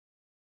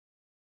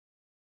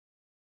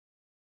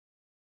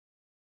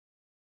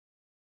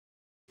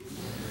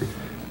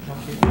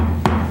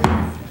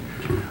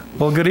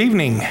Well, good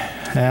evening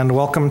and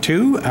welcome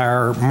to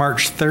our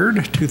March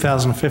 3rd,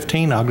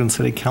 2015 Ogden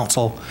City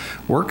Council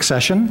work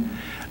session.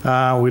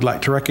 We'd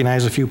like to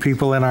recognize a few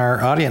people in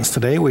our audience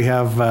today. We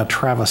have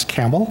Travis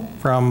Campbell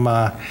from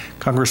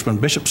Congressman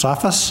Bishop's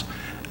office,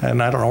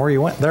 and I don't know where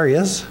you went. There he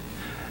is.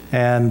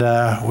 And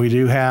we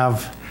do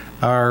have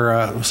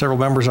our several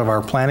members of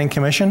our Planning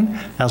Commission,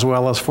 as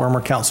well as former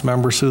council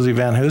member Susie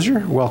Van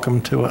Hooser. Welcome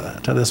to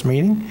this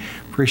meeting.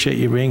 Appreciate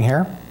you being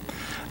here.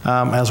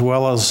 As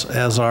well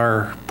as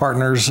our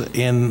partners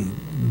in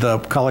the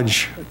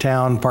College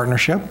Town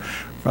Partnership,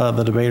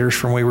 the debaters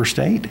from Weber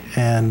State,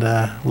 and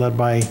led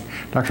by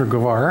Dr.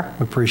 Guevara.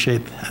 We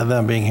appreciate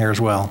them being here as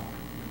well.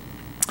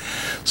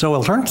 So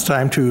we'll turn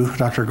time to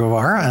Dr.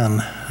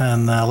 Guevara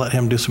and let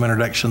him do some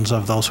introductions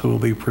of those who will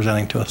be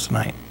presenting to us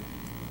tonight.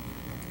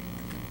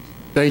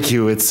 Thank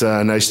you. It's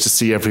nice to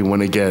see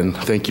everyone again.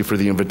 Thank you for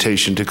the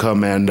invitation to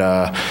come and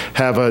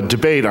have a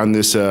debate on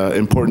this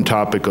important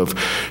topic of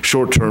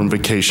short-term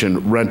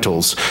vacation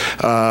rentals.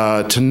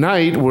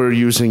 Tonight, we're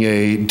using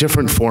a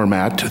different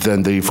format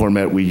than the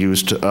format we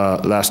used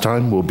last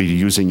time. We'll be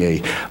using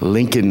a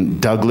Lincoln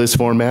Douglas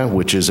format,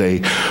 which is a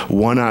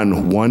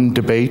one-on-one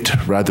debate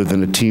rather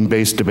than a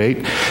team-based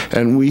debate.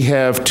 And we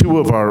have two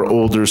of our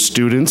older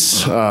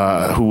students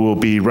who will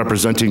be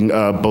representing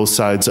both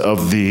sides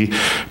of the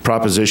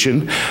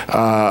proposition.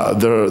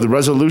 The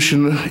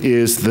resolution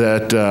is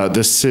that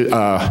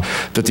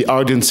that the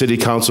Ogden City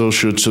Council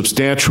should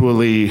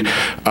substantially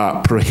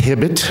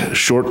prohibit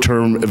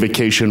short-term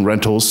vacation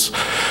rentals.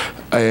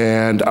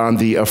 And on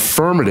the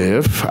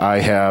affirmative,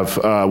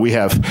 we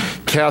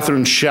have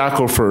Catherine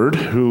Shackelford,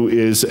 who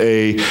is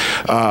a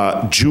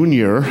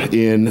junior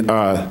in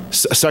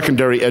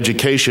secondary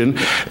education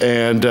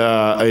and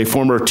a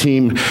former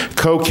team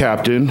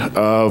co-captain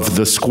of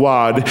the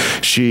squad.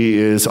 She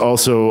is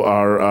also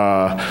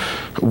our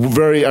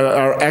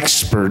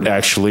expert,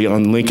 actually,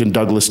 on Lincoln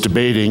Douglas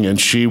debating,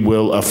 and she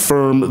will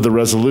affirm the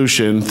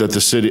resolution that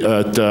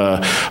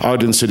the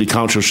Ogden City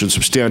Council should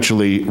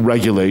substantially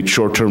regulate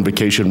short-term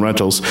vacation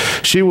rentals.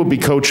 She will be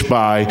coached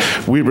by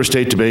Weber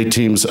State debate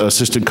team's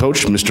assistant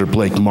coach, Mr.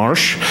 Blake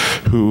Marsh,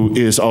 who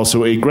is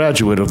also a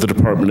graduate of the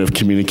Department of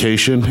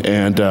Communication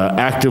and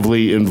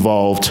actively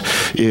involved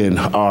in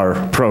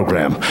our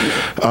program.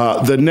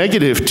 The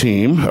negative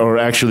team, or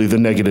actually the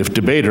negative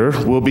debater,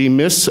 will be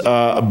Miss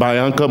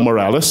Bianca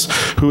Morales,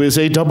 who is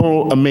a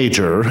double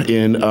major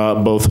in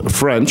both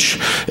French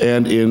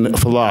and in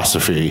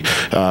philosophy.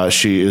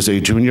 She is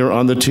a junior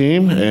on the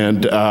team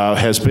and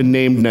has been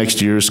named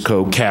next year's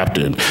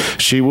co-captain.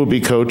 She will be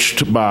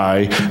coached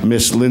by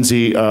Miss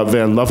Lindsay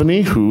Van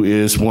Loveny, who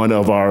is one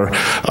of our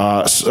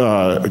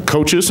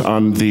coaches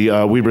on the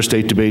Weber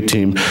State debate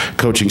team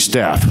coaching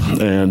staff.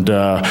 And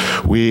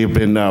we've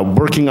been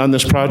working on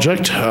this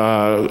project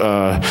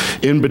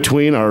in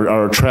between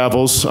our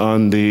travels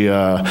on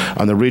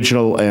the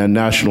regional and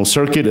national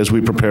circuit as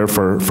we prepare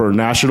for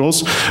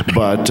nationals.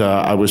 But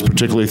I was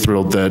particularly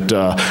thrilled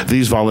that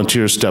these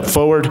volunteers stepped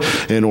forward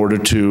in order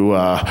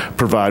to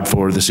provide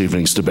for this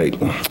evening's debate.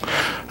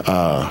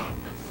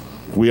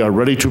 We are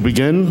ready to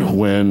begin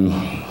when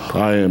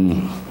I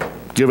am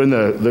given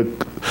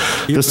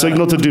the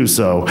signal to do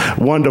so.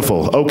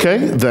 Wonderful. Okay,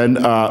 then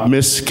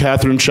Ms.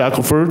 Catherine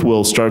Shackelford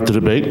will start the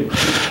debate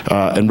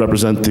and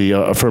represent the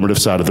affirmative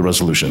side of the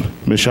resolution.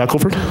 Ms.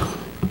 Shackelford?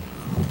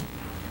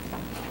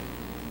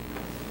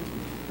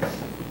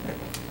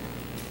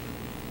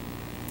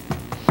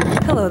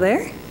 Hello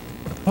there.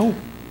 Oh.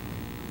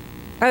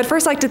 I would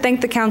first like to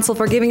thank the council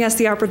for giving us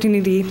the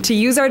opportunity to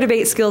use our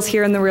debate skills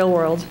here in the real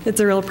world. It's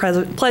a real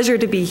pleasure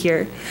to be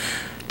here.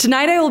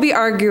 Tonight I will be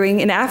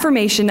arguing in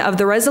affirmation of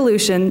the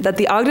resolution that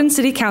the Ogden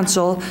City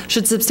Council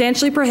should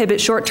substantially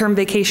prohibit short-term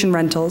vacation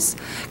rentals.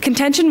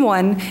 Contention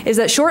 1 is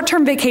that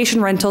short-term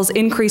vacation rentals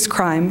increase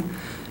crime.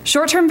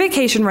 Short-term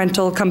vacation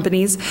rental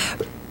companies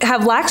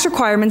have lax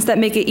requirements that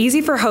make it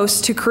easy for hosts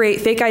to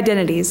create fake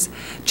identities.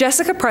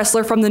 Jessica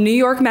Pressler from the New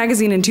York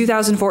Magazine in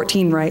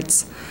 2014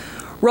 writes,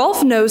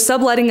 Rolf knows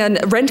subletting a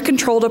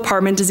rent-controlled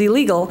apartment is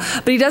illegal,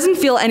 but he doesn't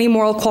feel any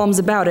moral qualms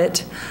about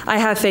it. I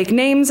have fake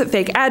names,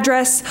 fake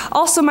address,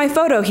 also my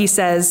photo, he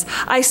says.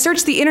 I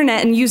search the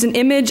internet and use an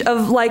image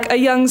of like a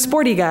young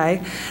sporty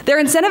guy.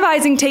 They're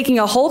incentivizing taking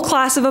a whole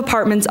class of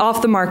apartments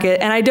off the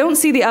market, and I don't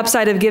see the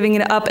upside of giving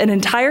up an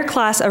entire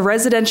class of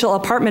residential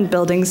apartment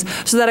buildings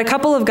so that a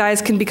couple of guys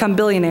can become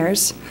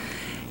billionaires.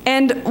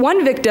 And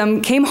one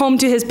victim came home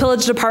to his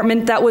pillaged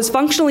apartment that was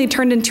functionally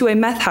turned into a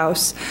meth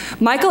house.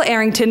 Michael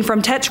Arrington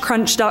from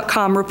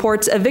TechCrunch.com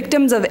reports a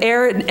victims of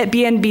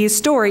Airbnb's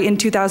story in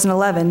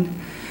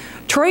 2011.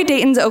 Troy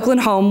Dayton's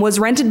Oakland home was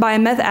rented by a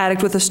meth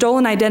addict with a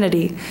stolen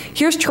identity.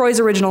 Here's Troy's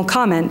original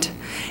comment.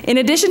 In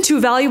addition to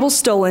valuables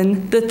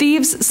stolen, the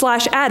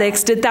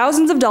thieves/addicts did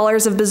thousands of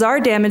dollars of bizarre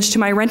damage to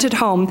my rented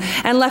home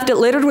and left it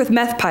littered with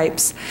meth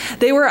pipes.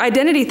 They were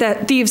identity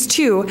thieves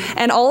too,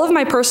 and all of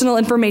my personal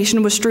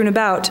information was strewn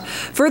about.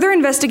 Further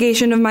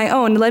investigation of my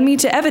own led me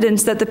to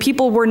evidence that the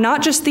people were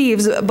not just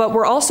thieves, but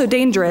were also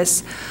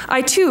dangerous.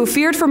 I too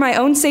feared for my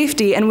own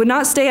safety and would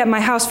not stay at my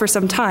house for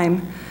some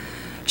time.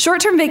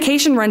 Short-term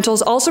vacation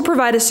rentals also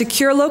provide a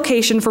secure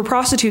location for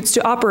prostitutes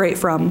to operate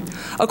from.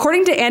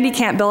 According to Andy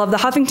Campbell of the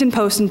Huffington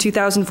Post in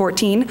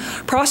 2014,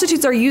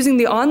 prostitutes are using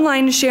the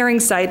online sharing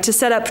site to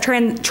set up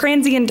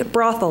transient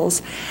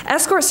brothels.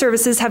 Escort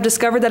services have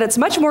discovered that it's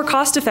much more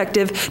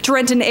cost-effective to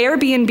rent an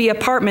Airbnb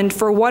apartment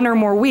for 1 or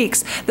more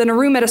weeks than a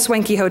room at a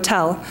swanky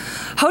hotel.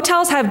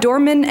 Hotels have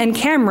doormen and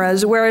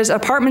cameras, whereas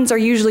apartments are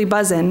usually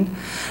buzz-in.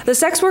 The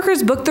sex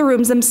workers book the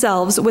rooms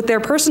themselves with their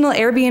personal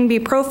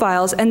Airbnb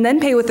profiles and then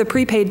pay with a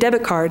prepaid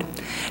debit card.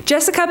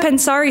 Jessica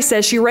Pensari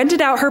says she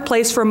rented out her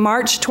place from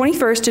March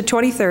 21st to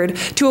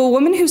 23rd to a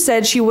woman who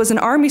said she was an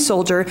Army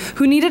soldier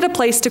who needed a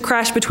place to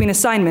crash between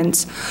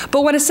assignments.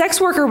 But when a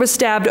sex worker was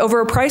stabbed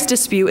over a price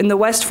dispute in the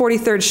West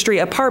 43rd Street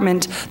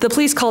apartment, the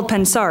police called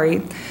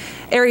Pensari.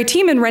 Ari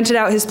Tiemann rented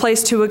out his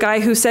place to a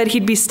guy who said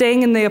he'd be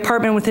staying in the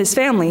apartment with his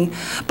family,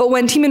 but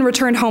when Tiemann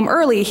returned home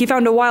early, he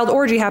found a wild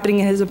orgy happening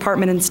in his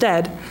apartment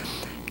instead.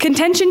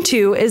 Contention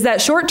 2 is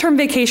that short-term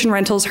vacation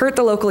rentals hurt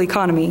the local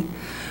economy.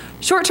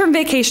 Short-term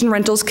vacation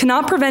rentals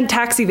cannot prevent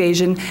tax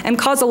evasion and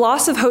cause a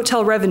loss of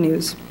hotel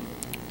revenues.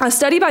 A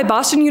study by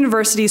Boston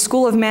University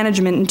School of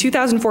Management in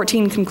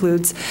 2014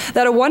 concludes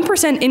that a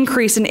 1%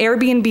 increase in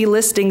Airbnb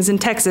listings in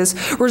Texas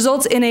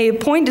results in a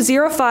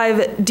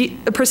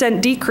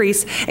 0.05%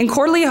 decrease in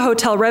quarterly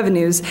hotel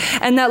revenues,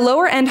 and that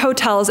lower-end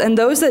hotels and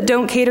those that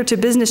don't cater to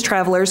business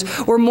travelers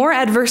were more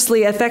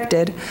adversely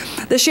affected.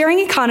 The sharing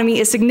economy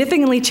is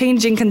significantly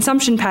changing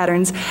consumption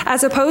patterns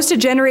as opposed to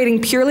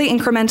generating purely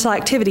incremental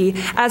activity,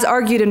 as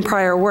argued in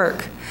prior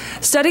work.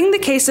 Studying the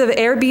case of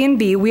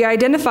Airbnb, we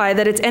identify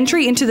that its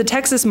entry into the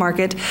Texas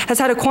market has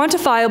had a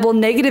quantifiable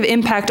negative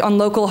impact on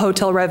local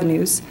hotel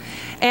revenues.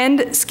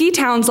 And ski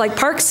towns like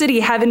Park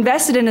City have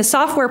invested in a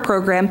software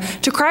program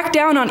to crack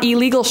down on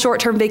illegal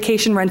short-term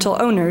vacation rental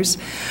owners.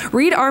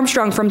 Reed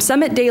Armstrong from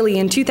Summit Daily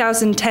in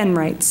 2010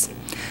 writes,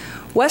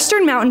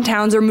 Western mountain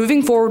towns are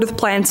moving forward with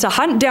plans to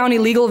hunt down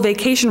illegal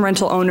vacation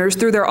rental owners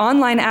through their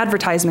online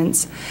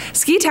advertisements.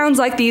 Ski towns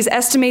like these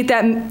estimate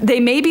that they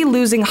may be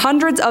losing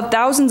hundreds of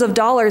thousands of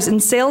dollars in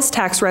sales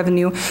tax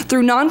revenue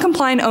through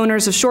non-compliant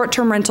owners of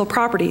short-term rental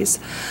properties.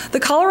 The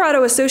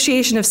Colorado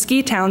Association of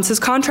Ski Towns has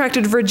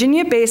contracted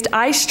Virginia-based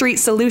iStreet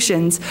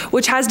Solutions,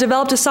 which has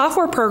developed a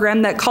software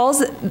program that crawls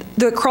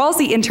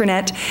the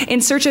internet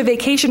in search of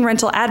vacation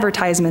rental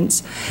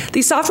advertisements.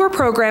 The software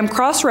program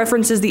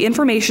cross-references the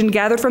information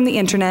gathered from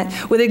the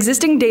internet with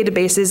existing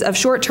databases of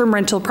short-term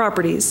rental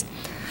properties.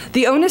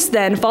 The onus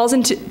then falls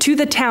to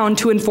the town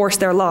to enforce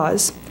their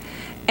laws.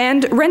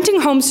 And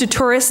renting homes to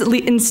tourists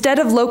instead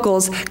of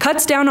locals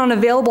cuts down on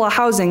available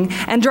housing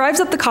and drives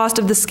up the cost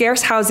of the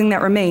scarce housing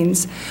that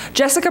remains.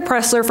 Jessica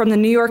Pressler from the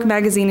New York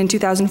Magazine in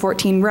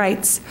 2014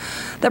 writes,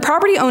 "The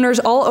property owners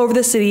all over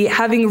the city,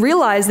 having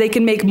realized they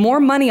can make more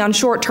money on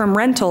short-term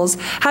rentals,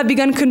 have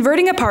begun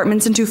converting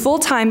apartments into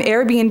full-time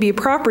Airbnb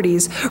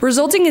properties,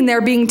 resulting in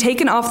their being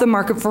taken off the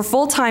market for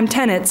full-time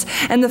tenants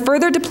and the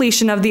further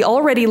depletion of the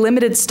already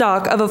limited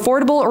stock of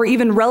affordable or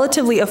even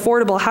relatively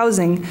affordable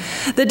housing."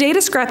 The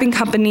data scrapping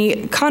company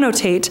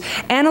Connotate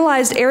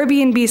analyzed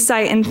Airbnb's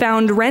site and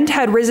found rent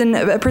had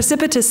risen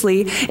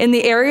precipitously in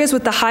the areas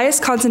with the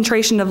highest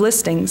concentration of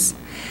listings.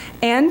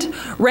 And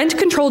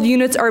rent-controlled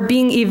units are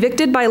being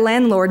evicted by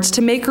landlords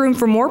to make room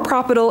for more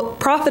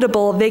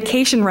profitable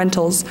vacation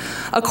rentals.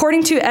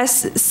 According to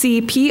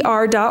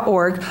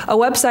scpr.org, a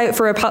website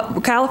for a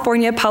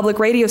California public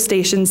radio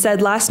station, said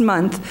last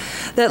month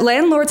that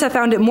landlords have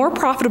found it more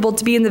profitable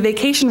to be in the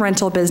vacation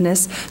rental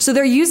business, so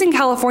they're using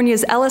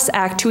California's Ellis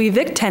Act to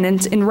evict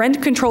tenants in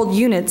rent-controlled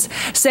units,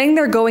 saying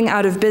they're going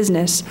out of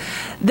business,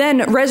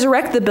 then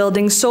resurrect the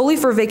buildings solely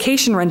for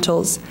vacation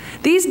rentals.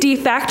 These de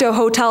facto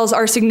hotels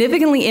are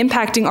significantly impacting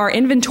our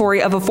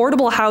inventory of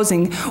affordable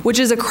housing, which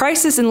is a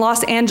crisis in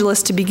Los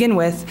Angeles to begin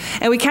with,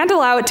 and we can't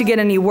allow it to get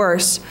any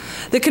worse.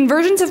 The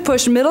conversions have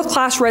pushed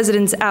middle-class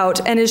residents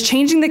out and is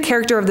changing the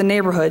character of the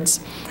neighborhoods.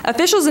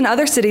 Officials in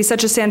other cities,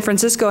 such as San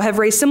Francisco, have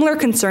raised similar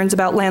concerns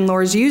about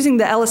landlords using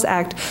the Ellis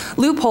Act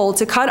loophole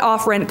to cut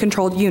off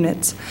rent-controlled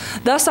units.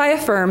 Thus, I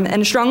affirm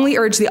and strongly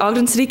urge the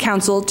Ogden City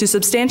Council to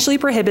substantially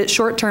prohibit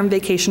short-term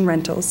vacation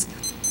rentals.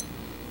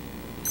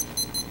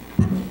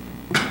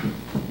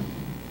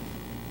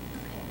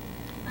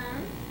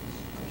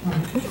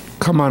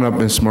 Come on up,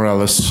 Ms.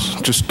 Morales.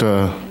 Just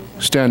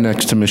stand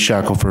next to Ms.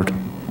 Shackelford.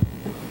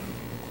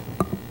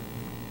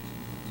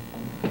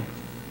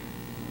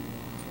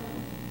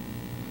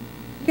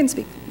 You can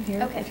speak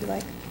here Okay. if you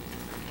like.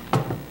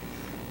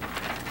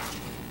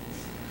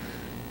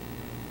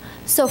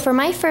 So for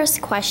my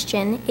first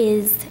question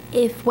is,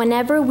 if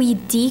whenever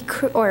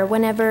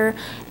whenever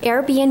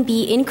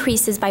Airbnb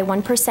increases by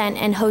 1%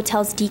 and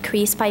hotels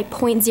decrease by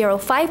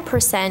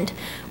 0.05%,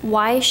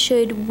 why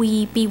should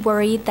we be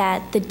worried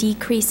that the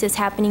decrease is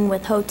happening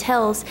with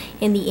hotels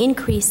and the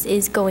increase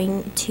is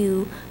going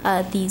to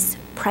these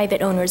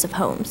private owners of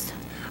homes?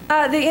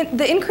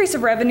 The increase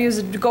of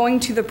revenues going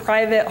to the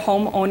private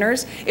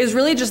homeowners is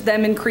really just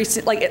them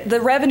increasing, like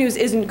the revenues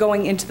isn't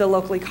going into the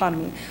local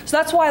economy. So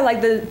that's why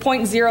like the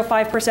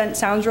 0.05%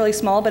 sounds really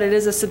small, but it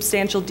is a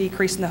substantial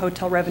decrease in the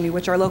hotel revenue,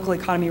 which our local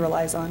economy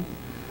relies on.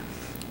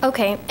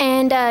 Okay,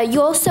 and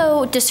you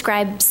also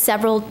described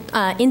several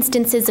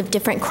instances of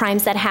different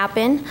crimes that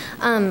happen.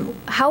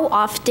 How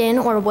often,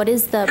 or what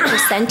is the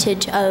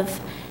percentage of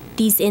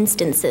these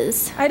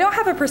instances? I don't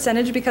have a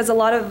percentage because a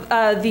lot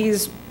of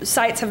these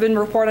sites have been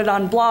reported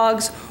on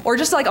blogs or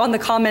just like on the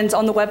comments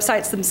on the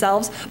websites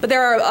themselves, but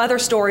there are other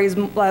stories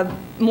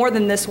more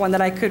than this one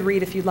that I could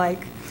read if you'd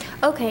like.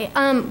 Okay,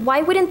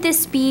 why wouldn't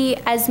this be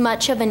as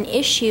much of an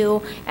issue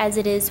as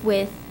it is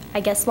with, I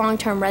guess,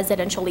 long-term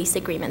residential lease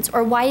agreements?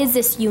 Or why is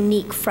this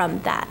unique from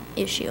that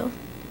issue?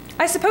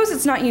 I suppose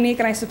it's not unique,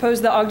 and I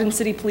suppose the Ogden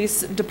City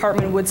Police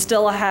Department would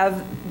still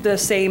have the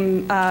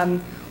same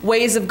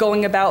ways of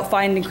going about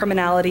finding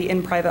criminality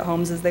in private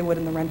homes as they would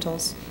in the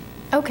rentals.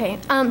 Okay.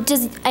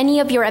 Does any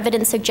of your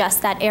evidence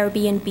suggest that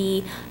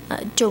Airbnb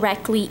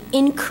directly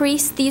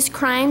increased these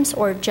crimes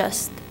or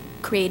just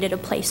created a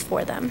place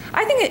for them?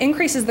 I think it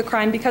increases the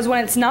crime because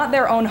when it's not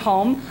their own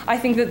home, I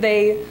think that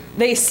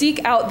they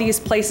seek out these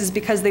places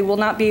because they will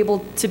not be able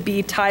to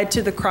be tied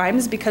to the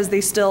crimes because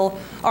they still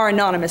are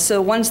anonymous.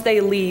 So once they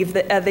leave,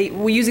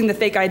 using the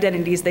fake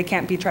identities, they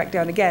can't be tracked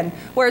down again.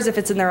 Whereas if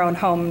it's in their own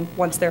home,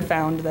 once they're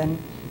found, then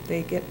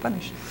they get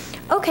punished.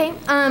 Okay,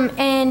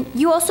 and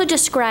you also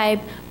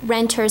describe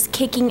renters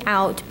kicking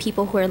out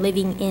people who are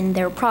living in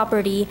their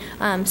property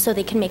so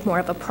they can make more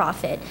of a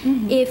profit.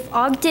 Mm-hmm. If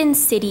Ogden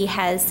City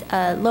has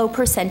a low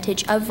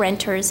percentage of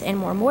renters and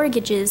more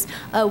mortgages,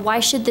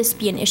 why should this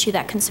be an issue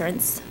that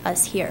concerns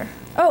us here?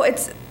 Oh,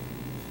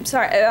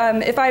 sorry,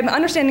 if I'm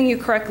understanding you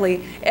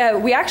correctly,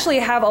 we actually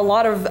have a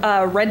lot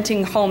of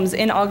renting homes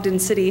in Ogden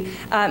City,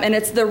 and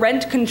it's the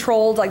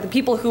rent-controlled, like the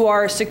people who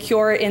are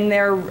secure in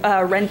their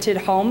rented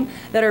home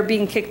that are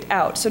being kicked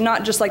out. So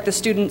not just like the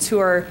students who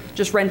are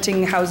just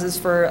renting houses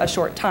for a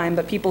short time,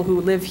 but people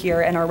who live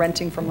here and are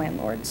renting from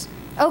landlords.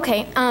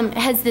 Okay,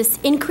 has this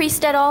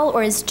increased at all,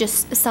 or is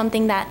just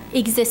something that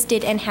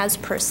existed and has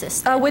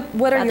persisted?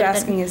 What are you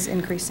asking is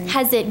increasing?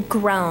 Has it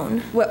grown?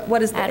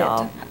 What is that?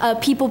 At all?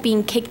 People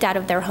being kicked out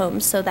of their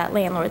homes so that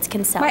landlords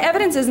can sell. My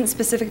evidence isn't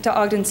specific to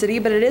Ogden City,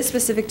 but it is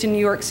specific to New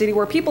York City,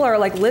 where people are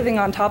like living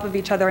on top of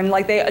each other, and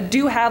like they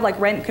do have like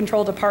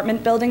rent-controlled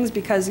apartment buildings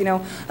because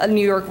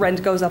New York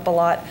rent goes up a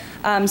lot.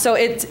 So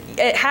it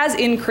has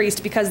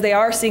increased because they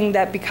are seeing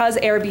that because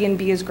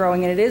Airbnb is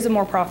growing and it is a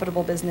more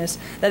profitable business,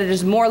 that it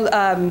is more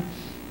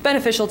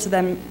beneficial to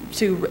them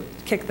to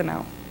kick them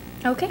out.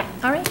 Okay,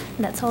 all right.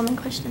 That's all my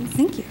questions.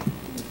 Thank you.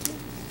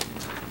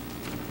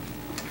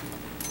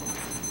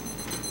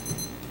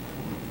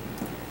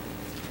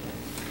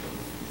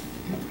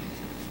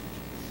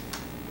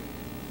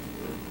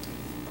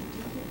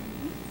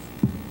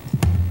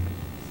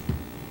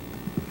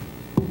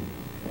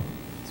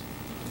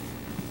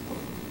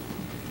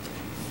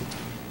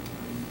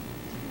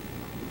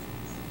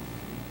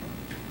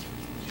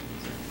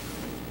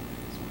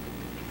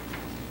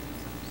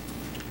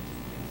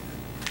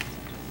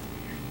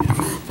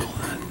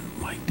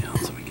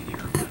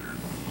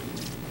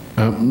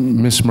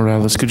 Ms.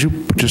 Morales, could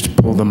you just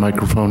pull the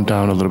microphone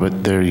down a little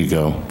bit? There you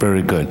go.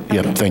 Very good. Okay.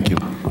 Yep, thank you.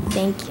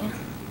 Thank you.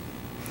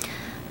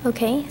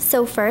 Okay,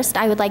 so first,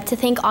 I would like to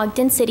thank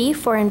Ogden City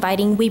for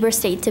inviting Weber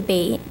State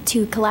Debate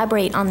to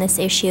collaborate on this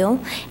issue,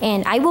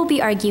 and I will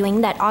be arguing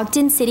that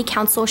Ogden City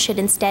Council should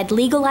instead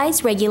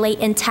legalize, regulate,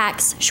 and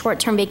tax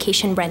short-term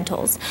vacation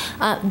rentals.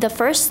 The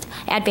first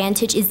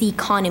advantage is the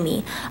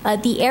economy.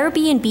 The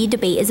Airbnb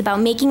debate is about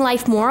making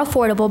life more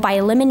affordable by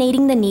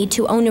eliminating the need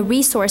to own a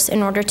resource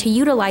in order to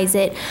utilize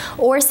it,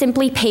 or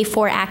simply pay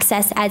for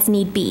access as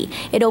need be.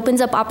 It opens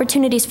up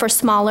opportunities for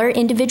smaller,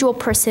 individual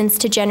persons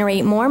to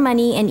generate more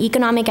money and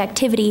economic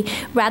activity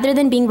rather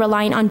than being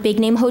reliant on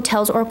big-name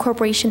hotels or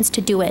corporations to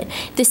do it.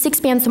 This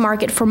expands the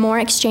market for more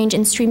exchange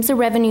and streams the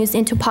revenues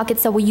into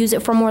pockets that will use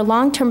it for more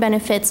long-term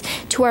benefits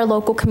to our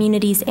local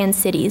communities and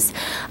cities.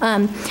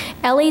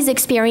 LA's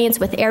experience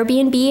with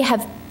Airbnb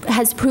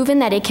has proven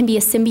that it can be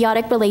a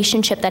symbiotic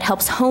relationship that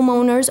helps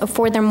homeowners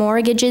afford their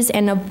mortgages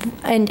and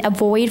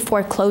avoid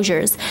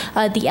foreclosures.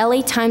 The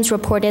LA Times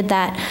reported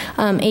that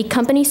a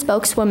company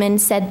spokeswoman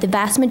said the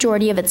vast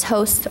majority of its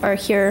hosts are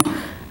here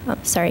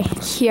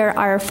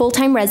are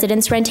full-time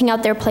residents renting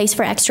out their place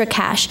for extra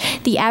cash.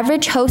 The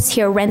average host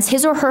here rents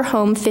his or her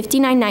home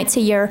 59 nights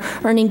a year,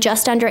 earning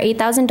just under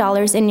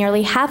 $8,000, and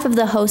nearly half of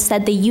the hosts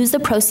said they use the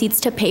proceeds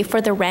to pay for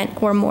the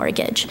rent or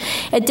mortgage.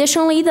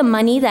 Additionally, the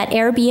money that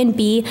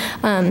Airbnb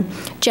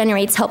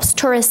generates helps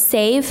tourists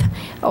save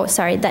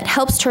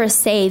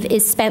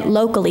is spent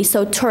locally,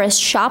 so tourists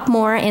shop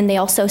more and they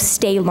also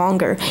stay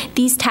longer.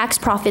 These tax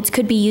profits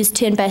could be used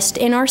to invest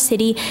in our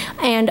city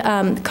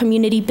and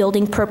community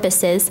building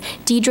purposes.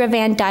 Deidre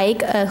Van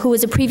Dyke, who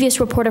was a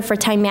previous reporter for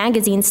Time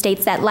Magazine,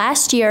 states that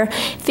last year,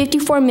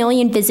 54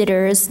 million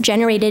visitors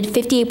generated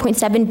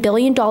 $58.7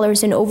 billion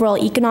in overall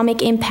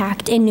economic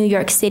impact in New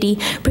York City,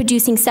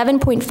 producing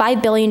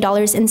 $7.5 billion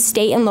in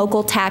state and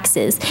local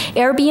taxes.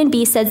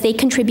 Airbnb says they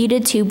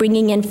contributed to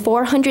bringing in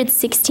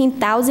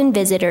 416,000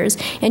 visitors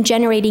and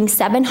generating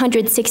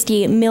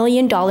 $768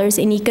 million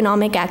in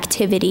economic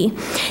activity.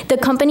 The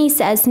company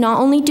says not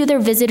only do their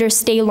visitors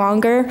stay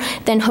longer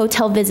than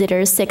hotel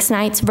visitors, 6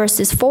 nights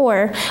versus is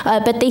for,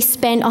 but they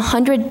spend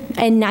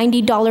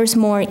 $190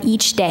 more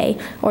each day,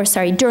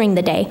 during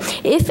the day.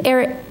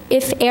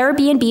 If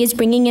Airbnb is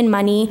bringing in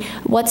money,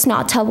 what's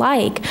not to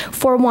like?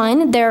 For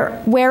one,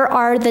 where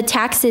are the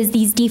taxes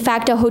these de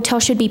facto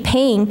hotels should be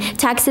paying?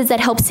 Taxes that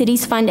help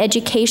cities fund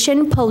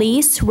education,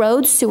 police,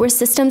 roads, sewer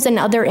systems, and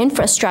other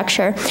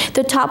infrastructure.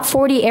 The top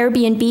 40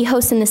 Airbnb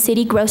hosts in the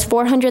city gross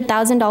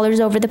 $400,000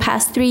 over the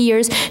past 3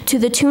 years to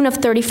the tune of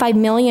 $35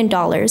 million.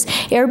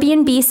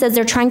 Airbnb says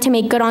they're trying to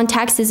make good on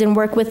taxes and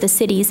work with the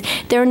cities.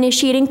 They're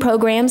initiating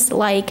programs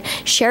like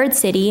Shared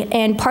City,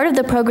 and part of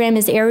the program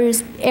is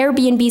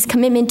Airbnb's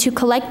commitment to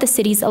collect the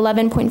city's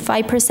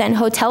 11.5%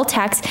 hotel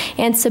tax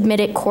and submit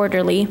it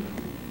quarterly.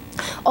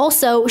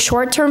 Also,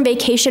 short-term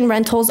vacation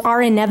rentals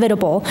are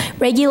inevitable.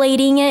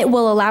 Regulating it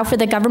will allow for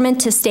the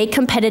government to stay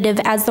competitive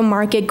as the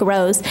market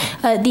grows.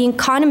 The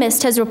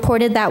Economist has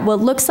reported that what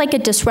looks like a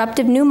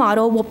disruptive new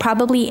model will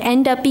probably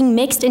end up being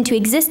mixed into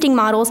existing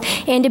models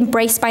and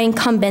embraced by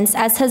incumbents,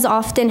 as has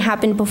often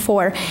happened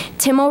before.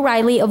 Tim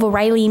O'Reilly of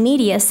O'Reilly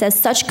Media says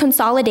such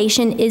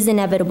consolidation is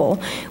inevitable.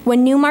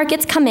 When new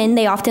markets come in,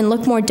 they often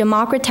look more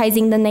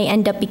democratizing than they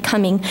end up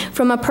becoming.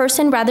 From a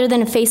person rather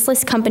than a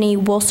faceless company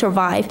will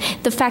survive.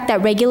 The fact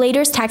that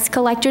regulators, tax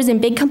collectors,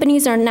 and big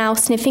companies are now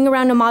sniffing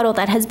around a model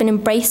that has been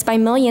embraced by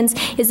millions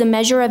is a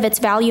measure of its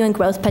value and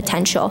growth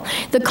potential.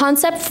 The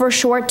concept for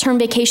short-term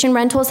vacation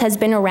rentals has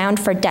been around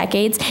for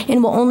decades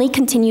and will only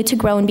continue to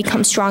grow and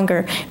become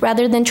stronger.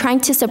 Rather than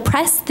trying to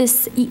suppress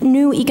this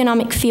new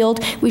economic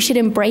field, we should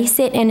embrace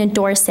it and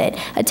endorse it.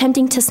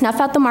 Attempting to snuff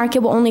out the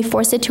market will only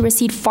force it to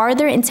recede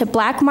farther into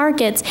black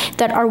markets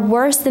that are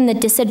worse than the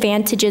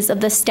disadvantages of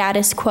the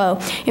status quo.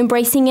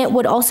 Embracing it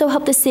would also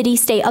help the city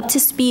stay up to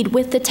speed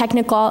with the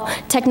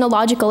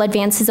technological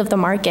advances of the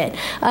market.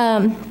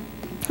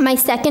 My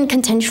second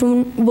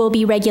contention will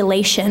be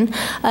regulation.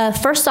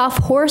 First off,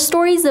 horror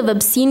stories of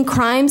obscene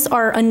crimes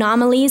are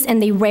anomalies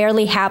and they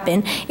rarely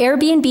happen.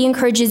 Airbnb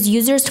encourages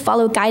users to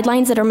follow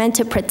guidelines that are meant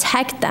to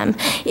protect them.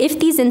 If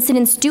these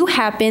incidents do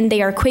happen,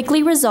 they are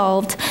quickly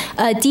resolved.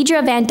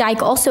 Deidre Van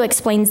Dyke also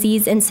explains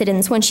these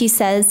incidents when she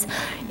says,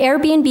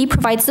 Airbnb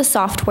provides the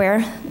software,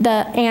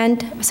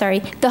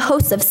 the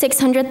hosts of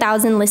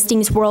 600,000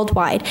 listings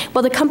worldwide.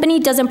 While the company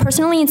doesn't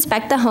personally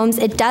inspect the homes,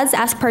 it does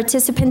ask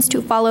participants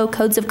to follow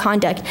codes of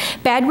conduct.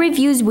 Bad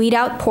reviews weed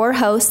out poor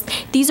hosts.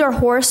 These are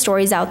horror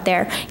stories out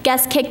there.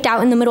 Guests kicked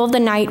out in the middle of the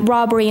night,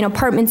 robbery, and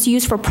apartments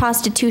used for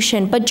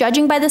prostitution. But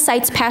judging by the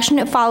site's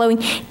passionate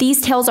following,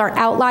 these tales are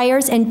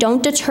outliers and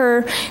don't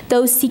deter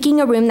those seeking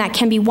a room that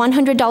can be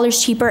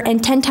 $100 cheaper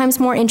and 10 times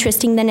more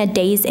interesting than a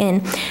day's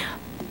inn.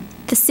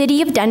 The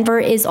City of Denver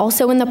is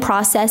also in the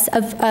process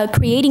of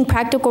creating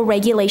practical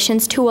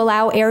regulations to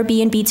allow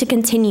Airbnb to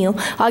continue.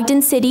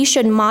 Ogden City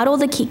should model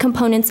the key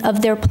components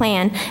of their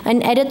plan.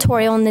 An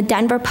editorial in the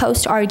Denver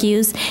Post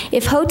argues,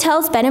 if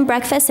hotels, bed and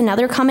breakfast, and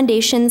other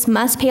accommodations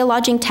must pay a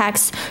lodging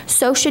tax,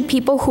 so should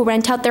people who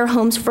rent out their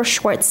homes for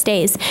short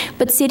stays.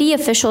 But city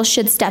officials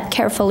should step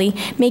carefully.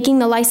 Making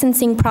the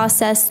licensing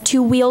process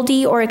too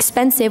wieldy or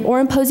expensive or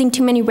imposing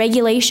too many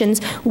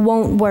regulations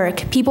won't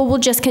work. People will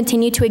just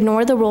continue to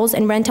ignore the rules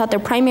and rent out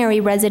their primary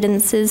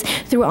residences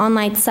through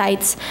online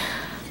sites.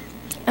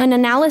 An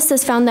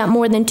analysis found that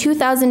more than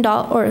 2,000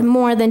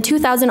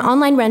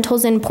 online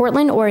rentals in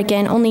Portland,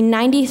 Oregon, only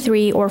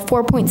 93 or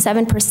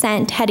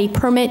 4.7% had a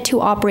permit to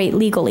operate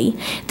legally.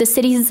 The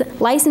city's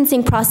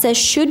licensing process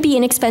should be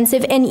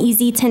inexpensive and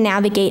easy to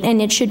navigate,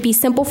 and it should be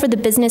simple for the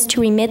business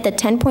to remit the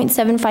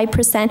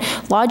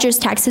 10.75% lodger's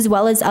tax as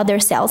well as other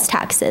sales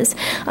taxes.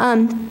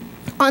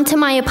 On to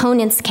my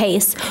opponent's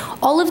case.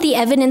 All of the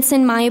evidence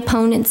in my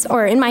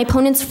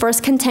opponent's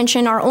first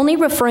contention are only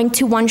referring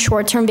to one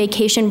short-term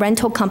vacation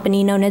rental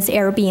company known as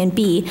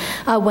Airbnb,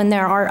 when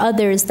there are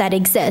others that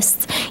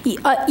exist.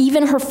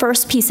 Even her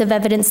first piece of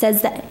evidence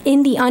says that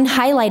in the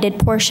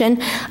unhighlighted portion,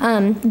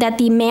 that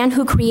the man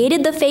who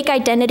created the fake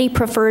identity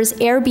prefers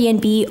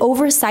Airbnb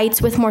over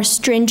sites with more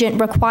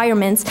stringent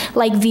requirements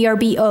like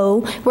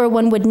VRBO, where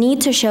one would need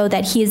to show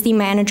that he is the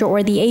manager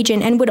or the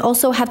agent and would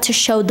also have to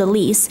show the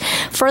lease.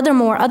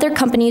 Furthermore, other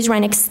companies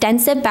run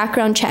extensive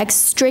background checks,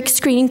 strict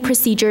screening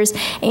procedures,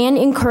 and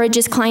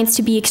encourages clients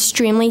to be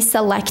extremely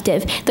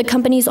selective. The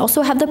companies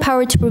also have the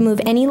power to remove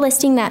any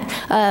listing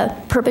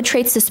that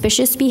perpetrates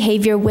suspicious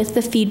behavior with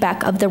the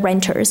feedback of the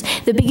renters.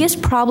 The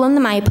biggest problem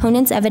that my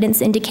opponent's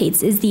evidence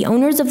indicates is the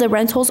owners of the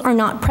rentals are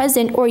not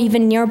present or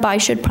even nearby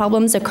should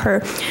problems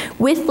occur.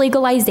 With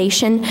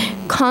legalization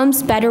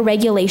comes better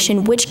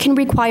regulation, which can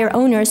require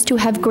owners to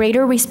have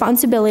greater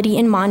responsibility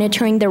in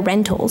monitoring their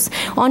rentals.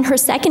 On her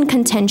second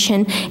contention,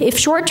 if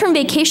short-term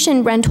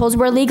vacation rentals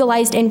were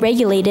legalized and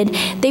regulated,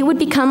 they would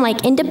become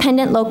like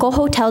independent local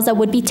hotels that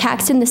would be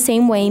taxed in the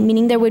same way,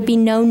 meaning there would be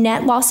no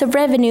net loss of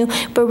revenue,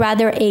 but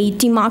rather a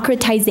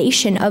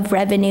democratization of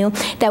revenue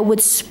that would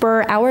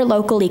spur our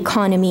local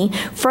economy.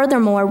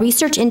 Furthermore,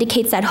 research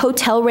indicates that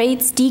hotel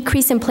rates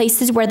decrease in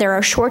places where there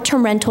are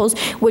short-term rentals,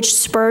 which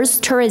spurs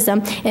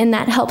tourism, and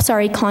that helps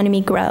our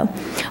economy grow.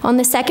 On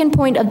the second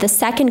point of the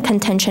second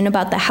contention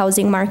about the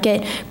housing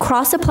market,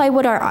 cross-apply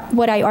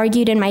what I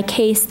argued in my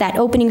case that that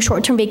opening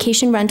short-term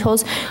vacation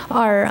rentals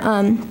are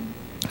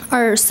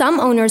some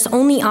owners'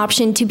 only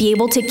option to be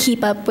able to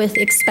keep up with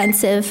the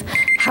expensive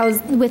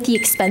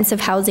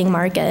housing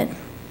market,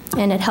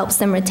 and it helps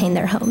them retain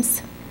their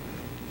homes.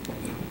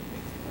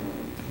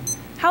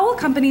 How will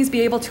companies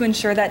be able to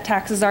ensure that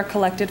taxes are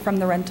collected from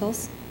the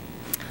rentals?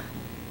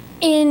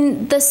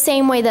 In the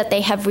same way that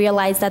they have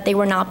realized that they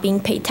were not being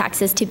paid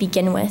taxes to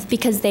begin with,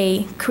 because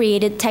they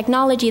created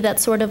technology that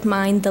sort of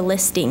mined the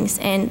listings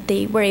and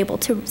they were able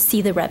to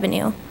see the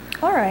revenue.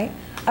 All right.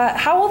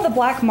 How will the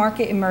black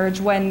market emerge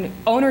when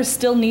owners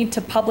still need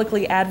to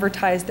publicly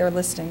advertise their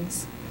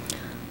listings?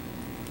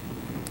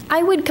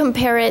 I would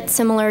compare it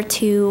similar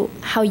to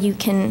how you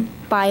can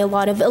buy a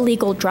lot of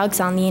illegal drugs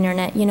on the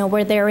internet,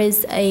 where there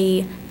is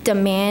a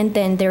demand,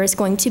 then there is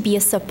going to be a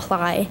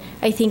supply.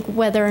 I think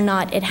whether or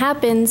not it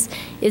happens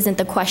isn't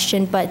the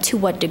question, but to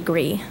what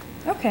degree.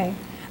 Okay.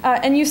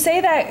 And you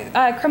say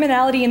that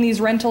criminality in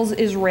these rentals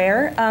is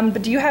rare,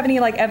 but do you have any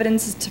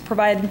evidence to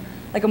provide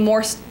a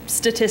more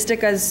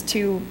statistic as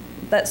to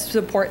that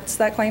supports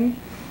that claim?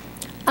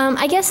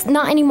 I guess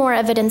not any more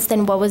evidence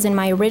than what was in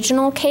my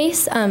original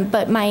case,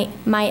 but my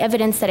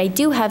evidence that I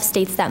do have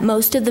states that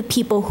most of the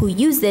people who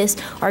use this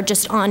are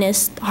just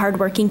honest,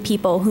 hardworking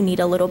people who need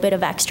a little bit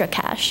of extra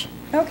cash.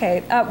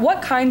 Okay.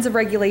 What kinds of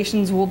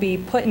regulations will be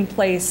put in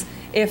place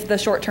if the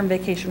short-term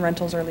vacation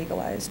rentals are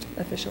legalized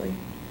officially?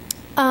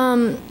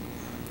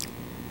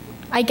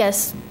 I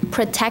guess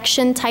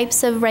protection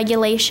types of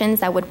regulations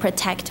that would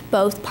protect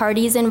both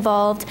parties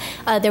involved.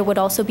 There would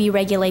also be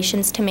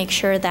regulations to make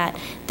sure that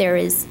there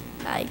is,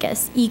 I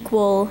guess,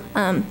 equal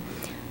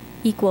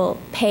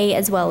pay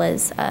as well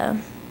as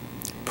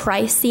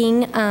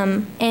pricing,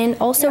 and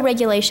also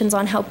regulations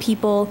on how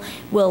people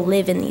will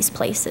live in these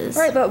places.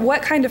 Right, but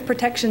what kind of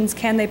protections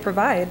can they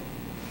provide?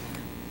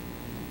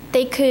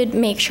 They could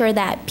make sure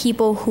that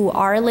people who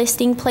are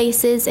listing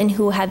places and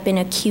who have been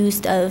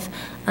accused of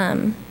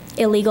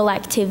illegal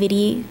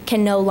activity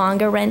can no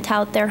longer rent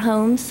out their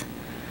homes.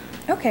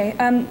 Okay,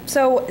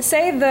 so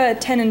say the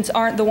tenants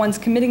aren't the ones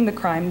committing the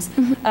crimes,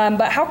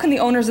 but how can the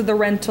owners of the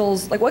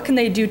rentals, what can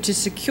they do to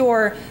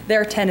secure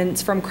their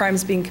tenants from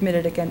crimes being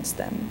committed against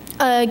them?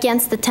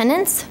 Against the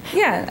tenants?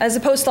 Yeah, as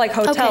opposed to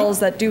hotels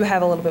that do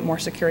have a little bit more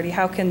security.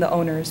 How can the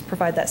owners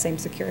provide that same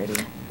security?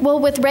 Well,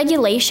 with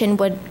regulation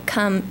would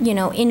come,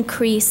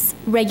 increase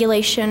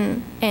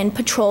regulation and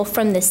patrol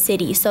from the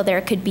city. So there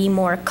could be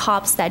more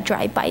cops that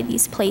drive by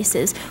these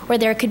places, or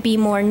there could be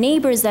more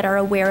neighbors that are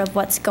aware of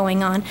what's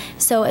going on.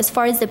 So as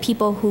far as the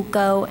people who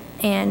go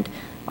and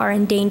are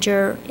in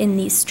danger in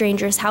these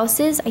strangers'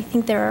 houses, I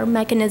think there are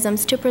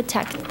mechanisms to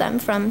protect them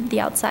from the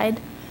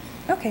outside.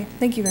 Okay,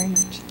 thank you very much.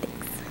 Thanks.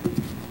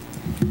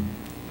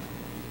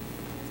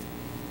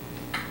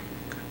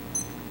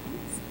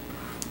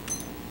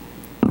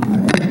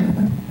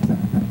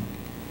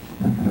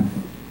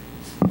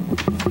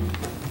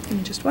 Give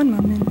me just one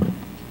moment.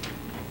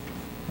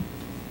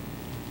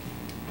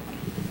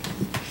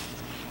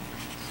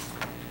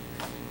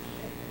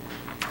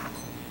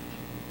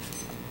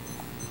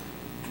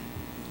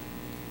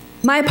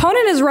 My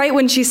opponent is right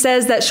when she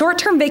says that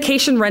short-term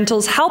vacation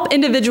rentals help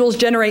individuals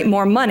generate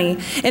more money.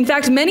 In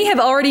fact, many have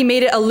already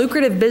made it a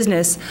lucrative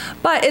business,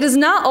 but it is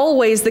not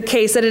always the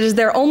case that it is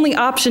their only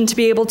option to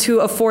be able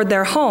to afford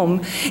their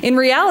home. In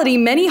reality,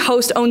 many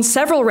hosts own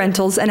several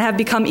rentals and have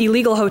become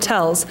illegal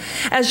hotels.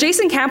 As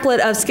Jason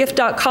Camplet of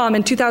Skift.com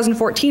in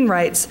 2014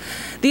 writes,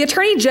 the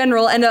Attorney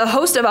General and a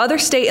host of other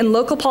state and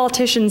local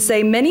politicians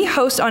say many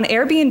hosts on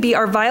Airbnb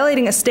are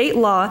violating a state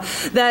law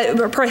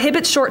that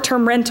prohibits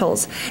short-term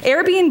rentals.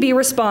 Airbnb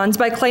responds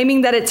by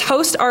claiming that its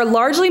hosts are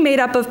largely made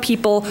up of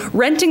people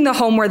renting the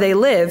home where they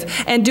live,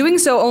 and doing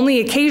so only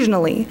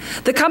occasionally.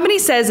 The company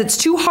says it's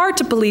too hard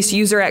to police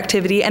user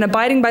activity and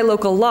abiding by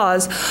local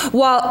laws,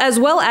 as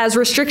well as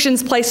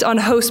restrictions placed on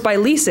hosts by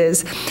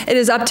leases. It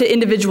is up to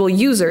individual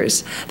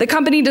users. The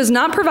company does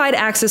not provide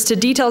access to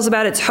details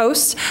about its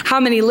hosts, how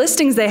many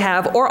listings they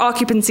have, or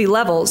occupancy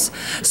levels.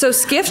 So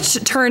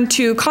Skift turned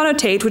to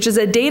Connotate, which is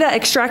a data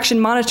extraction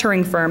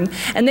monitoring firm,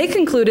 and they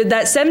concluded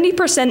that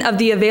 70% of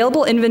the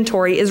available inventory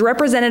is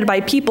represented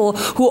by people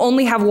who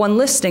only have one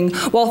listing,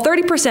 while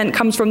 30%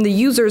 comes from the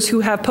users who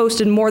have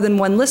posted more than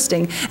one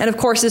listing. And of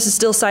course, this is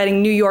still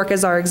citing New York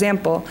as our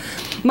example.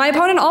 My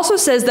opponent also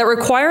says that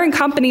requiring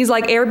companies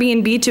like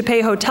Airbnb to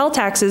pay hotel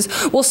taxes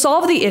will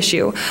solve the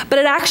issue, but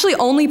it actually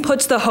only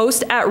puts the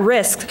host at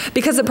risk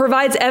because it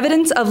provides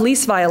evidence of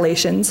lease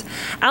violations.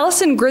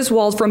 Allison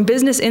Griswold from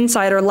Business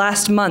Insider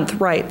last month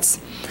writes,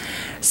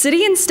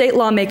 city and state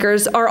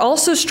lawmakers are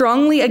also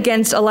strongly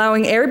against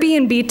allowing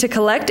Airbnb to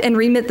collect and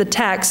remit the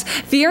tax,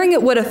 fearing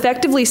it would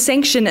effectively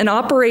sanction an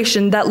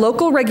operation that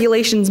local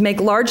regulations make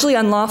largely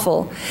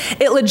unlawful.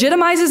 It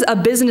legitimizes a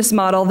business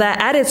model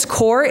that at its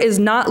core is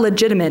not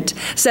legitimate,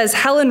 says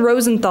Helen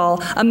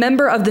Rosenthal, a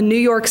member of the New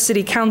York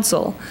City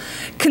Council.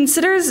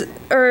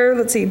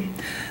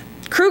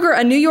 Kruger,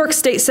 a New York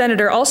state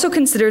senator, also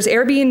considers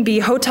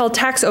Airbnb hotel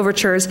tax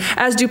overtures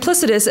as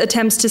duplicitous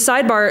attempts to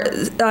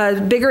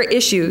sidebar bigger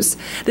issues.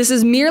 This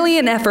is merely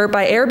an effort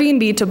by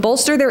Airbnb to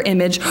bolster their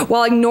image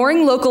while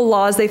ignoring local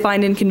laws they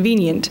find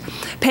inconvenient.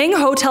 Paying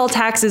hotel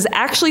taxes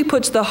actually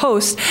puts the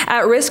host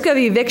at risk of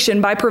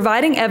eviction by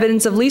providing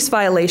evidence of lease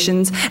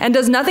violations and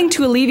does nothing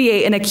to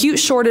alleviate an acute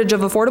shortage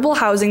of affordable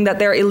housing that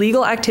their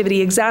illegal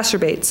activity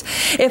exacerbates.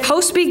 If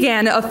hosts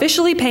began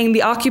officially paying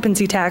the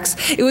occupancy tax,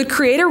 it would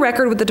create a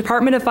record with the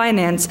Department of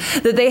Finance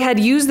that they had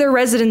used their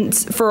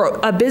residence for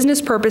a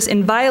business purpose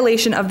in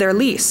violation of their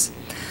lease.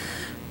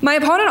 My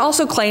opponent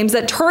also claims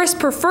that tourists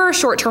prefer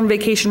short-term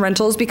vacation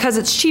rentals because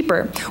it's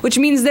cheaper, which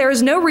means there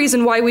is no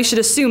reason why we should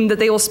assume that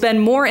they will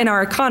spend more in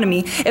our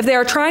economy if they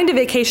are trying to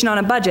vacation on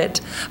a budget.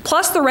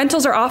 Plus, the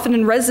rentals are often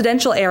in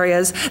residential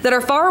areas that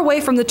are far away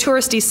from the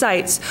touristy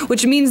sites,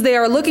 which means they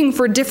are looking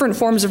for different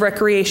forms of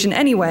recreation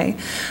anyway.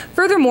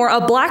 Furthermore,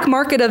 a black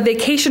market of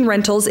vacation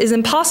rentals is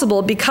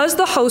impossible because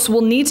the hosts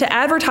will need to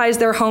advertise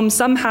their home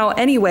somehow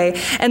anyway,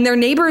 and their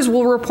neighbors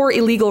will report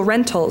illegal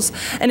rentals.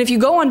 And if you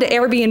go onto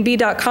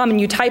Airbnb.com and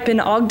you type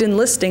in Ogden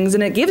listings,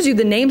 and it gives you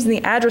the names and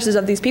the addresses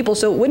of these people,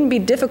 so it wouldn't be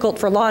difficult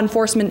for law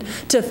enforcement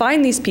to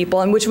find these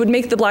people, and which would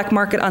make the black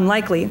market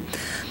unlikely.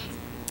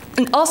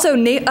 And also,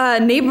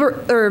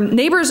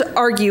 neighbors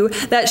argue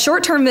that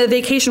short-term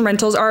vacation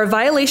rentals are a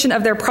violation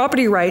of their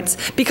property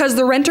rights because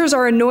the renters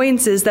are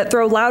annoyances that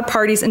throw loud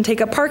parties and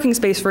take up parking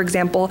space, for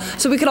example.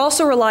 So we could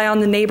also rely on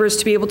the neighbors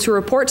to be able to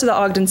report to the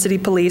Ogden City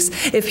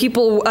Police if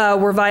people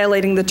were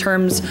violating the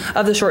terms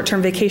of the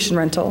short-term vacation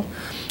rental.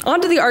 On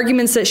to the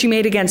arguments that she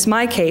made against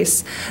my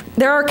case.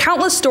 There are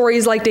countless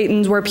stories like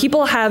Dayton's where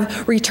people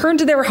have returned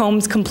to their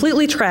homes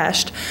completely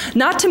trashed,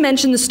 not to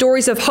mention the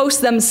stories of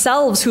hosts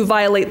themselves who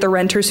violate the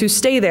renters who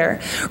stay there.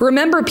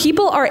 Remember,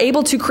 people are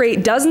able to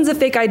create dozens of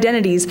fake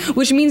identities,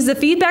 which means the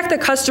feedback that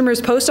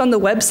customers post on the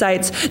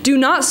websites do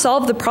not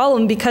solve the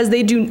problem because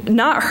they do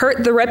not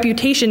hurt the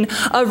reputation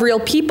of real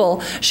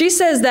people. She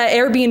says that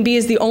Airbnb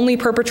is the only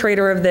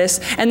perpetrator of this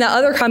and that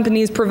other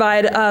companies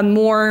provide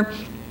more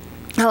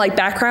like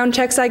background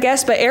checks, I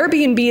guess, but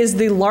Airbnb is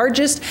the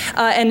largest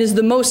and is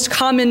the most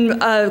common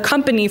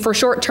company for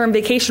short-term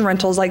vacation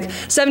rentals, like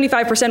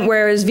 75%,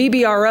 whereas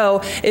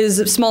VBRO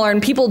is smaller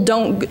and people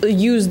don't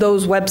use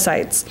those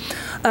websites.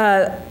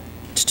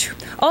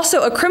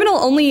 Also, a criminal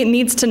only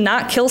needs to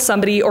not kill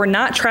somebody or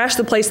not trash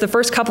the place the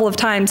first couple of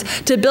times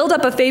to build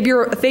up a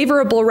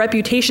favorable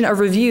reputation of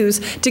reviews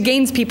to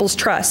gain people's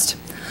trust.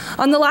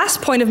 On the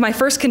last point of my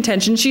first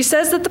contention, she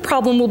says that the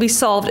problem will be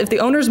solved if the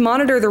owners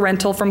monitor the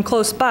rental from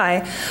close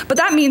by, but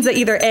that means that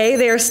either A,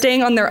 they are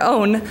staying on their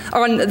own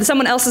or on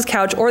someone else's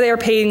couch, or they are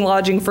paying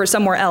lodging for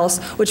somewhere else,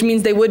 which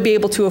means they would be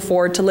able to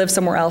afford to live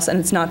somewhere else and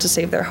it's not to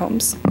save their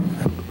homes.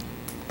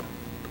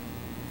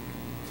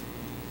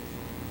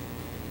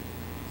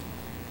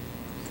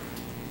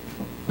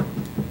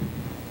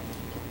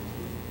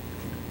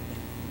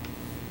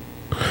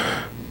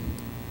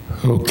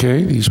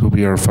 Okay, these will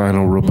be our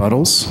final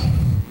rebuttals.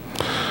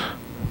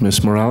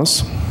 Ms.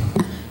 Morales.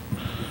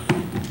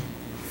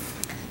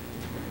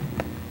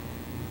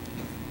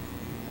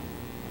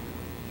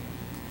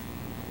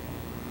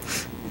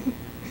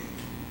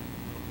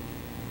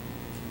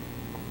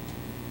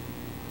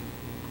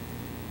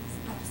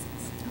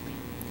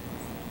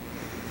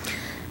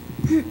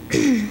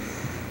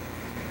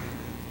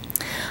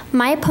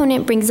 My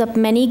opponent brings up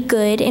many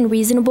good and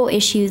reasonable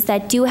issues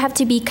that do have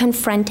to be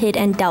confronted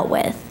and dealt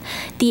with.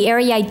 The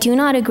area I do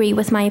not agree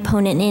with my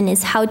opponent in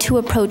is how to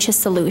approach a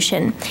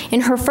solution.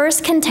 In her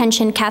first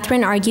contention,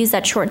 Catherine argues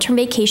that short-term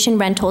vacation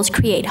rentals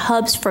create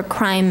hubs for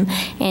crime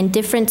and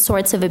different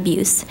sorts of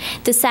abuse.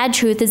 The sad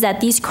truth is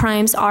that these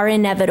crimes are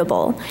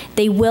inevitable.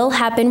 They will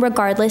happen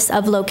regardless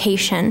of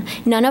location.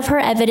 None of her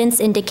evidence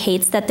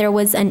indicates that there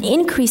was an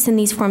increase in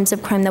these forms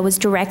of crime that was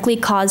directly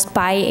caused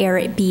by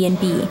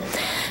Airbnb.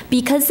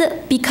 Because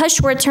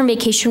short-term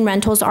vacation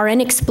rentals are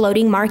an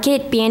exploding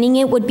market, banning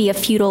it would be a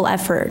futile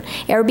effort.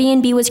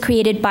 Airbnb was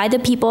created by the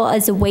people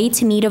as a way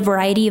to meet a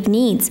variety of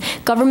needs.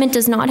 Government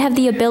does not have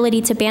the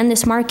ability to ban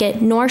this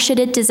market, nor should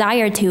it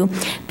desire to.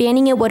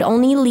 Banning it would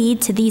only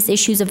lead to these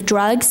issues of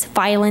drugs,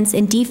 violence,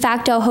 and de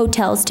facto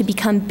hotels to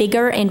become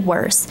bigger and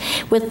worse,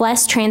 with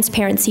less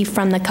transparency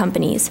from the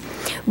companies.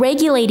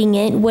 Regulating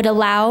it would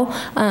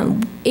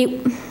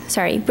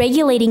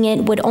regulating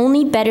it would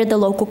only better the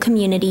local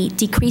community,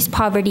 decrease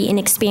poverty, and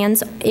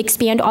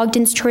expand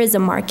Ogden's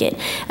tourism market.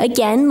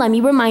 Again, let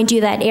me remind you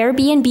that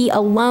Airbnb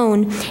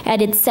alone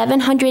added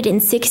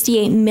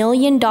 $768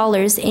 million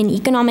in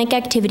economic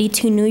activity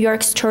to New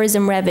York's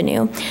tourism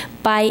revenue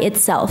by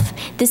itself.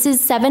 This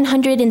is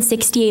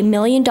 $768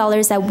 million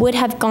that would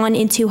have gone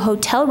into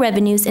hotel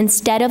revenues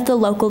instead of the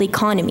local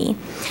economy.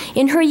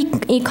 In her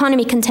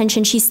economy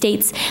contention, she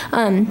states,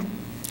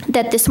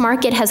 that this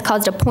market has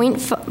caused a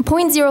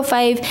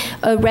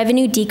 0.05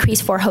 revenue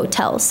decrease for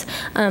hotels.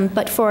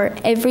 But for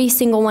every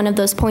single one of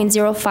those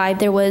 0.05,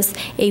 there was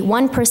a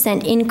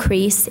 1%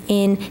 increase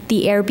in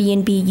the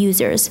Airbnb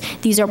users.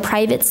 These are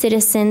private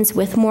citizens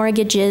with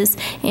mortgages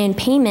and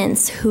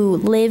payments who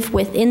live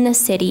within the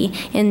city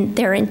and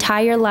their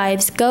entire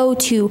lives go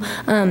to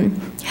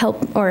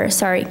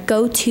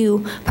go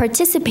to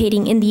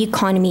participating in the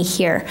economy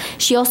here.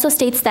 She also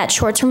states that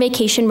short-term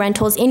vacation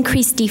rentals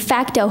increase de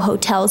facto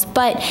hotels,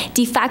 but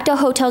de facto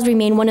hotels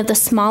remain one of the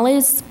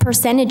smallest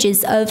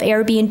percentages of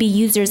Airbnb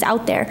users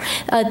out there.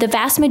 The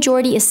vast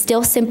majority is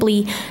still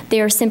simply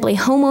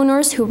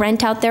homeowners who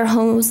rent out their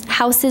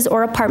houses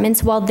or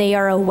apartments while they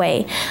are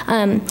away.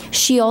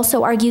 She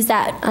also argues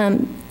that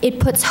it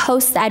puts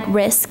hosts at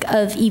risk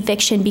of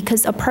eviction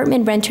because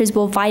apartment renters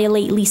will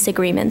violate lease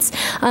agreements.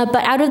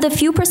 But out of the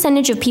few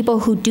percentage of people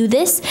who do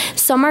this,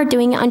 some are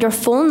doing it under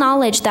full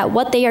knowledge that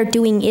what they are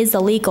doing is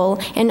illegal,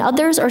 and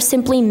others are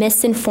simply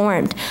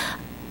misinformed.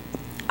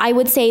 I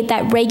would say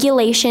that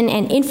regulation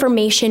and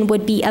information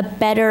would be a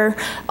better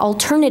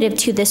alternative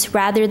to this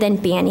rather than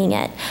banning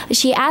it.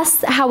 She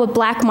asks how a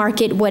black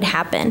market would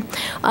happen.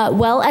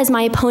 Well, as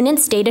my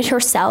opponent stated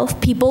herself,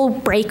 people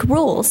break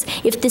rules.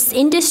 If this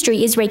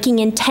industry is raking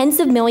in tens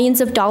of millions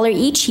of dollars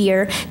each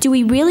year, do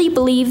we really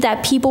believe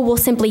that people will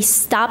simply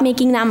stop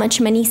making that much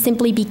money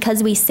simply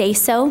because we say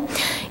so?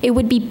 It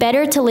would be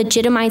better to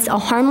legitimize a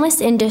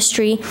harmless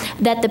industry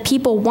that the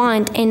people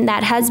want and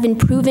that has been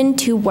proven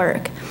to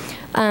work.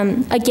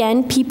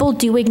 Again, people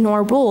do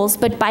ignore rules,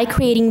 but by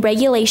creating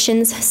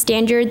regulations,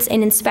 standards,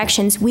 and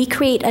inspections, we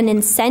create an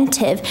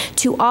incentive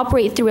to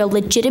operate through a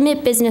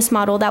legitimate business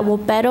model that will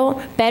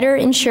better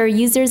ensure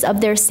users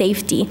of their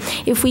safety.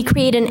 If we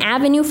create an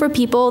avenue for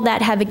people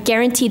that have a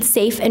guaranteed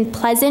safe and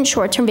pleasant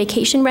short-term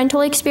vacation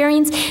rental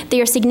experience, they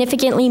are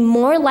significantly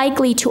more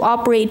likely to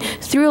operate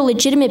through a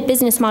legitimate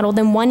business model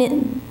than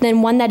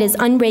one that is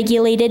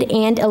unregulated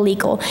and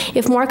illegal.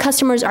 If more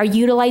customers are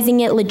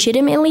utilizing it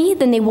legitimately,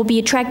 then they will be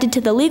attracted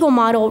to the legal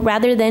model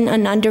rather than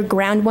an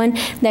underground one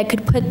that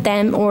could put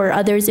them or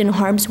others in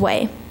harm's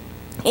way.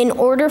 In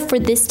order for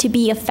this to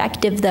be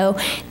effective, though,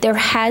 there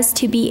has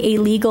to be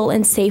a legal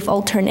and safe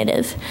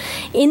alternative.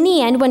 In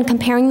the end, when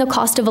comparing the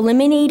cost of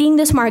eliminating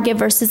this market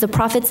versus the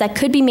profits that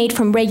could be made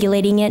from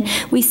regulating it,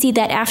 we see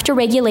that after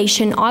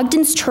regulation,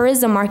 Ogden's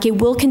tourism market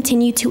will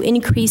continue to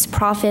increase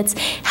profits,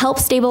 help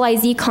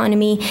stabilize the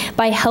economy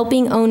by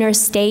helping owners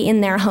stay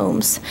in their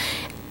homes.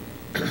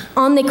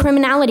 On the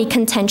criminality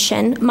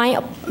contention,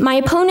 my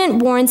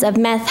opponent warns of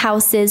meth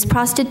houses,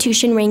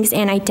 prostitution rings,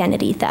 and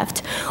identity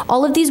theft.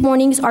 All of these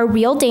warnings are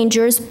real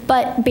dangers,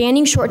 but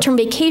banning short-term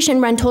vacation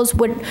rentals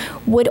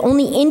would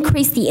only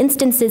increase the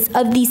instances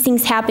of these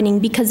things happening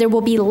because there will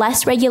be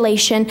less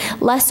regulation,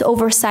 less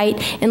oversight,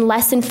 and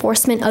less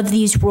enforcement of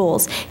these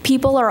rules.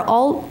 People are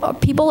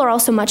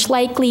also much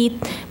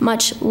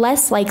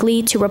less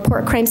likely to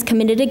report crimes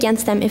committed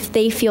against them if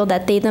they feel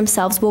that they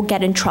themselves will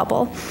get in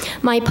trouble.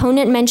 My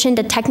opponent mentioned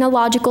a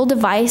technological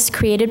device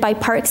created by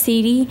Park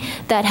City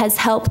that has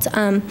helped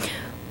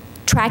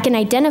track and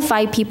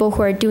identify people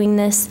who are doing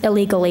this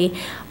illegally.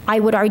 I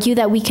would argue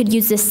that we could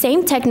use the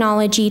same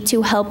technology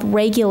to help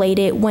regulate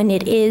it when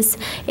it is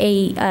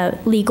a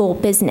legal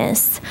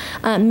business.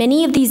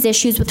 Many of these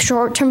issues with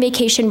short-term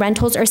vacation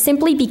rentals are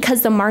simply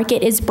because the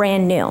market is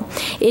brand new.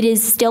 It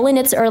is still in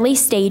its early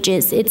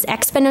stages. Its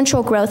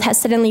exponential growth has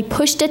suddenly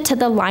pushed it to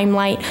the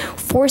limelight,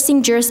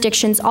 forcing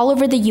jurisdictions all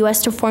over the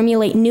U.S. to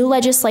formulate new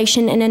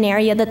legislation in an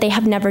area that they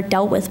have never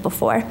dealt with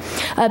before.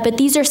 But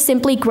these are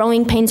simply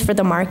growing pains for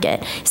the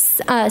market.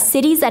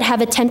 Cities that have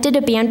attempted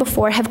to ban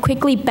before have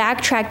quickly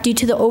backtracked due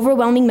to the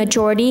overwhelming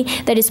majority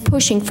that is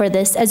pushing for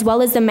this, as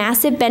well as the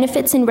massive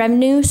benefits and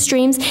revenue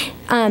streams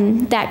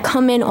that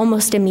come in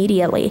almost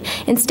immediately.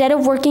 Instead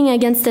of working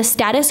against the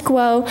status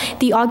quo,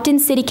 the Ogden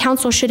City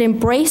Council should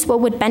embrace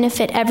what would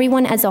benefit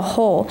everyone as a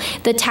whole,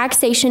 the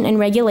taxation and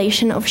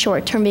regulation of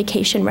short-term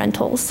vacation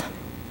rentals.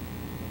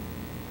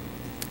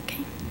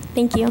 Okay,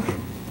 thank you.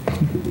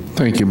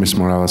 Thank you, Ms.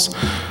 Morales.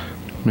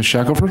 Ms.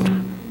 Shackelford?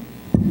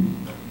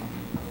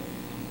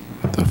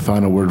 The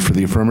final word for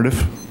the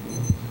affirmative.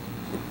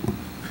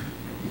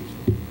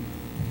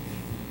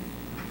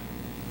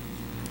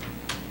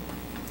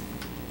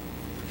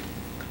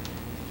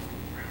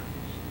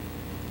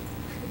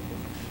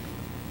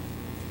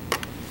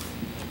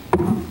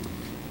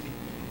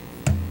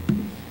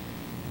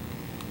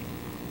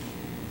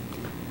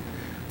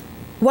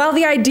 While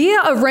the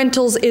idea of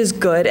rentals is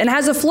good and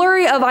has a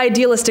flurry of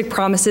idealistic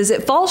promises,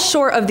 it falls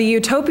short of the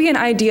utopian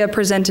idea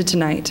presented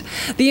tonight.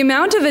 The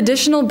amount of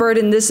additional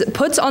burden this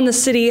puts on the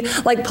city,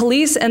 like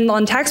police and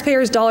on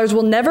taxpayers' dollars,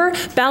 will never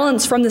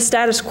balance from the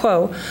status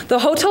quo. The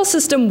hotel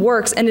system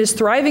works and is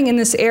thriving in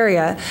this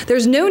area.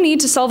 There's no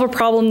need to solve a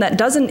problem that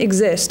doesn't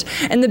exist.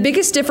 And the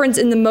biggest difference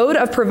in the mode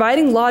of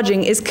providing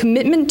lodging is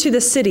commitment to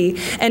the city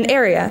and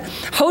area.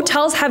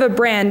 Hotels have a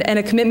brand and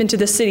a commitment to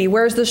the city,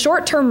 whereas the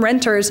short-term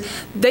renters,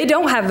 they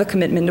don't have the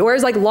commitment.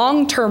 Whereas like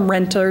long-term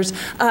renters,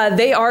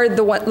 they are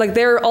the one, like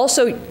they're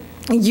also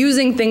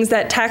using things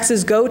that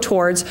taxes go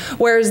towards,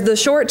 whereas the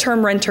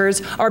short-term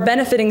renters are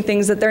benefiting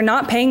things that they're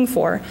not paying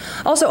for.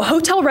 Also,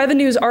 hotel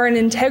revenues are an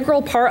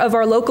integral part of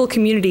our local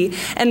community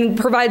and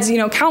provides,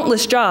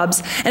 countless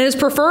jobs. And it is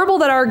preferable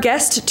that our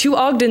guests to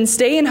Ogden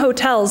stay in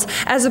hotels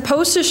as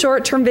opposed to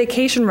short-term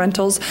vacation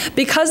rentals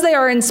because they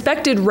are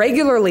inspected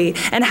regularly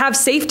and have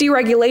safety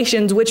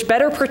regulations which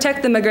better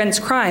protect them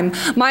against crime.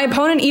 My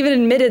opponent even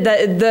admitted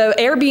that the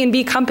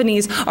Airbnb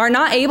companies are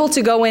not able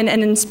to go in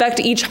and inspect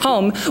each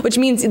home, which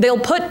means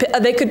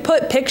they could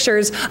put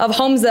pictures of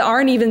homes that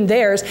aren't even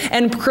theirs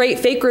and create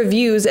fake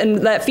reviews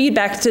and that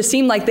feedback to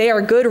seem like they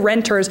are good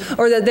renters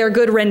or that they're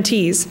good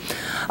rentees.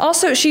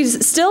 Also, she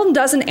still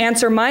doesn't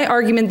answer my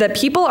argument that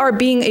people are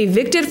being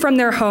evicted from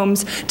their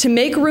homes to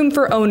make room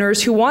for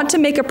owners who want to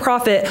make a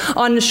profit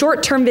on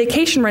short-term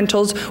vacation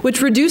rentals,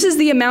 which reduces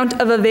the amount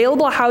of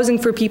available housing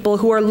for people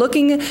who are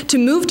looking to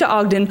move to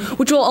Ogden,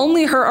 which will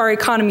only hurt our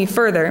economy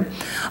further.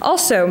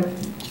 Also,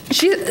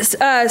 she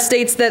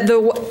states that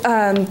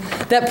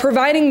that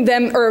providing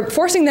them or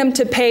forcing them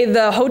to pay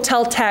the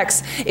hotel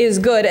tax is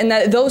good, and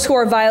that those who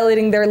are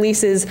violating their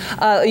leases,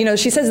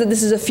 she says that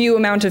this is a few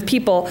amount of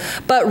people,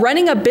 but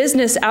running a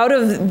business out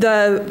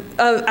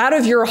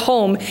of your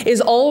home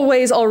is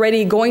always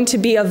already going to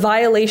be a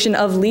violation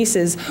of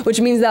leases,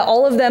 which means that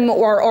all of them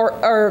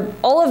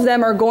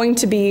are going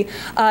to be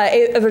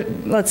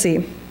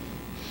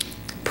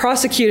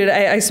prosecuted,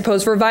 I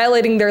suppose, for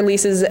violating their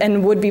leases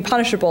and would be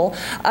punishable.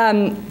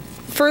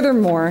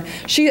 Furthermore,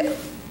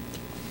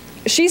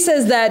 she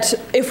says that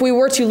if we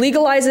were to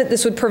legalize it,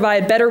 this would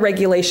provide better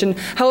regulation.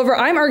 However,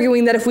 I'm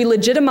arguing that if we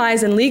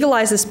legitimize and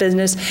legalize this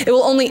business, it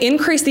will only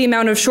increase the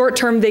amount of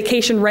short-term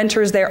vacation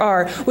renters there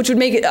are, which would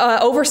make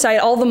oversight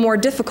all the more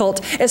difficult,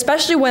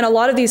 especially when a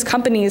lot of these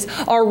companies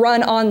are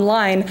run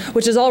online,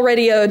 which is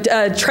already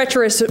a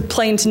treacherous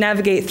plane to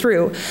navigate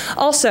through.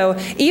 Also,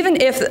 even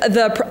if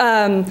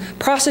the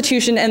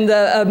prostitution and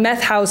the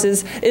meth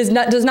houses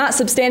does not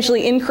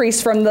substantially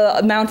increase from the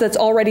amount that's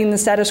already in the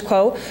status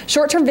quo,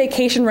 short-term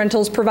vacation rentals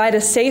provide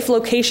a safe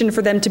location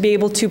for them to be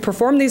able to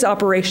perform these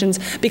operations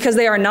because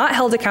they are not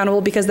held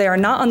accountable, because they are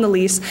not on the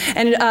lease.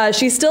 And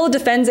she still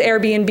defends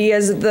Airbnb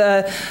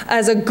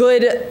as a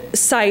good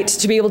site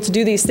to be able to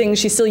do these things.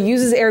 She still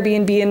uses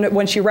Airbnb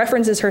when she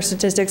references her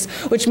statistics,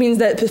 which means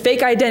that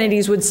fake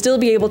identities would still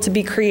be able to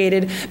be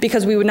created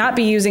because we would not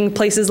be using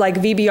places like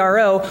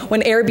VBRO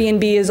when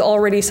Airbnb is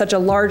already such a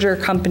larger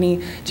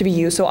company to be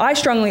used. So I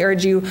strongly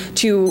urge you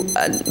to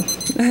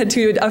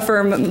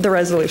affirm the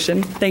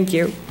resolution. Thank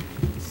you.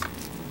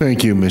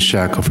 Thank you, Ms.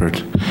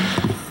 Shackelford.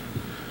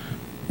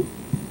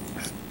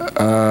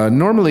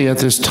 Normally at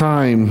this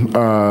time,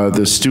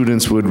 the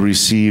students would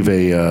receive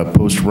a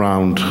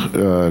post-round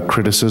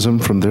criticism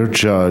from their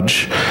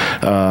judge,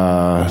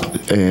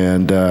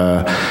 and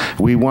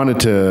we wanted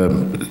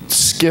to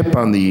skip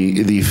on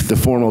the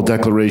formal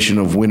declaration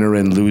of winner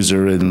and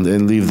loser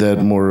and leave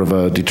that more of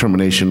a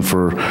determination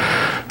for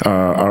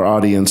our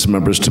audience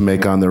members to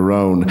make on their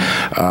own.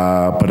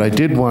 But I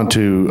did want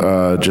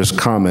to just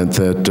comment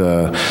that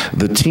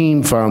the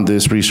team found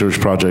this research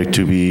project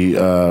to be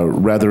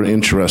rather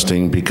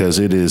interesting because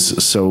it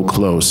is so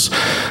close.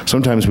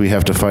 Sometimes we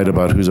have to fight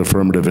about who's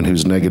affirmative and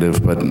who's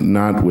negative, but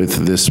not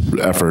with this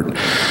effort.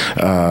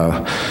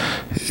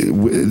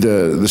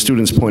 The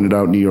students pointed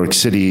out New York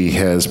City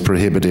has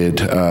prohibited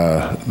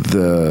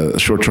the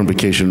short-term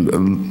vacation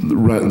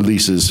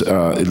leases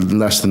in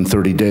less than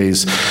 30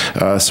 days.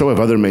 So have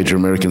other major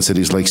American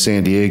cities like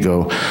San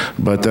Diego.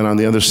 But then on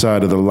the other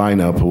side of the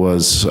lineup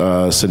was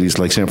cities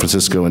like San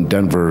Francisco and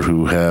Denver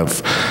who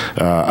have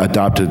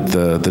adopted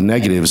the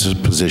negatives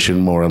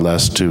position more or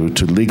less to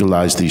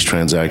legalize these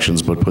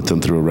transactions but put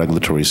them through a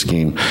regulatory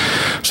scheme.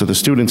 So the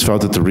students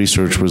felt that the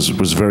research was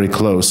very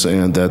close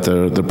and that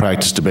the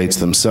practice debates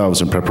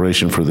themselves in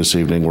preparation for this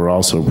evening were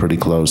also pretty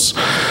close.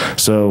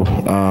 So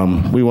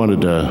we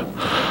wanted to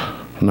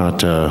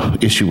not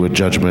issue a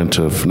judgment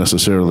of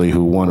necessarily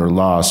who won or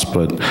lost,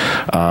 but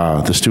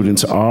the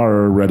students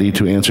are ready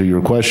to answer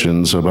your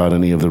questions about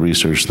any of the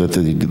research that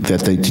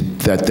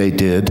they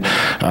did,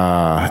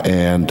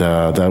 and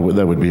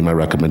that would be my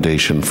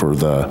recommendation for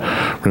the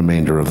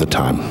remainder of the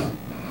time.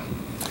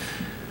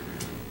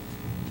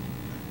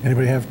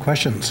 Anybody have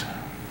questions?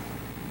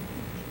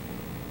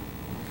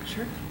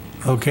 Sure.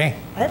 Okay.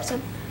 I have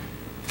some.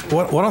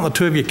 Why don't the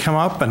two of you come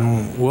up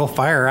and we'll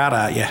fire out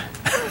at you.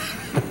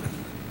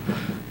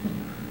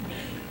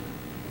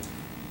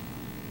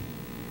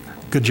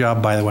 Good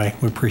job, by the way.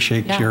 We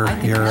appreciate your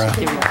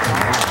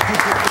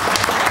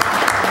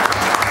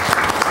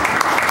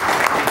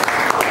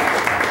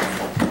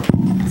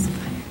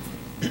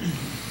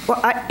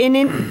Well,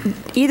 in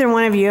either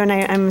one of you, and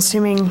I'm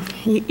assuming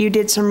you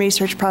did some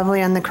research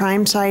probably on the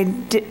crime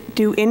side,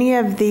 do any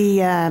of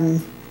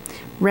the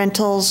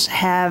rentals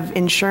have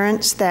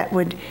insurance that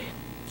would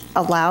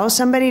allow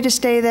somebody to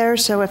stay there?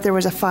 So if there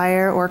was a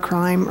fire or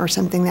crime or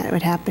something that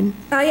would happen?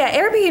 Yeah,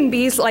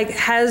 Airbnb's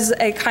has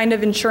a kind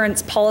of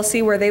insurance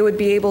policy where they would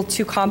be able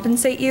to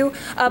compensate you.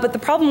 But the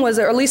problem was,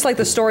 or at least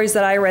the stories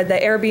that I read,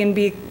 that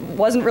Airbnb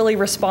wasn't really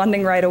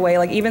responding right away.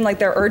 Like even like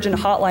their urgent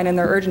hotline and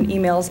their urgent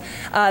emails,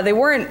 they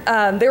weren't.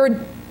 They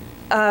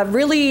were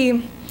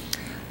really.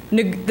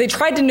 They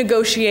tried to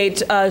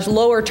negotiate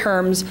lower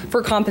terms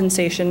for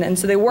compensation, and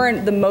so they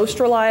weren't the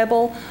most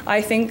reliable,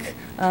 I think,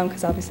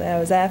 because obviously I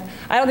was F.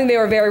 I don't think they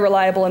were very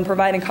reliable in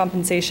providing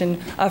compensation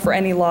for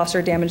any loss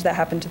or damage that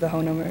happened to the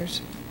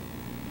homeowners.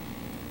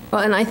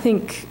 Well, and I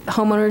think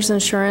homeowners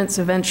insurance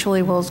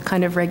eventually will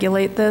kind of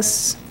regulate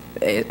this.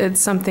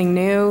 It's something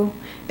new.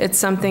 It's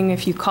something,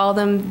 if you call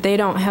them, they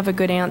don't have a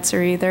good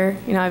answer either.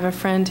 You know, I have a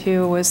friend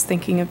who was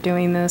thinking of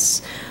doing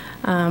this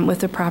with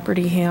the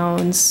property he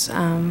owns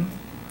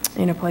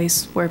in a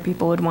place where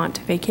people would want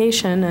to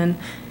vacation, and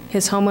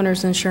his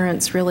homeowner's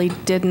insurance really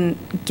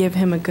didn't give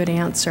him a good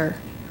answer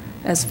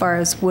as far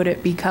as would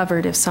it be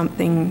covered if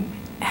something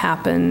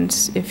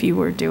happened if you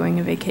were doing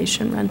a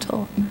vacation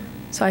rental.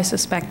 So I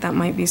suspect that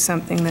might be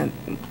something that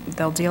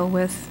they'll deal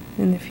with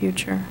in the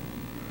future.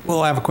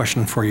 Well, I have a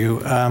question for you.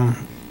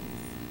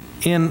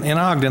 In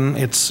Ogden,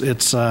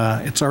 it's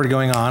already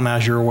going on,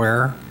 as you're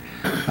aware,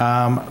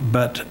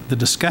 but the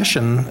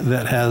discussion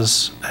that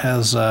has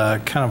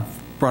kind of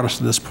brought us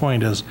to this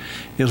point is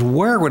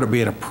where would it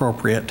be an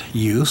appropriate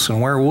use and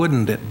where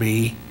wouldn't it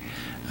be?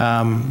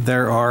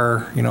 There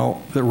are,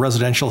 the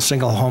residential,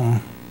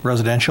 single-family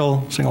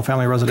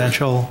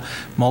residential,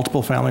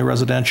 multiple family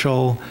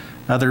residential,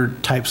 other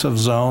types of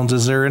zones.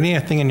 Is there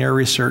anything in your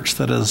research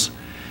that has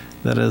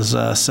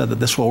said that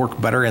this will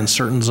work better in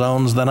certain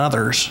zones than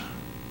others?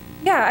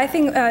 Yeah, I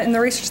think in the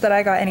research that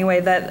I got anyway,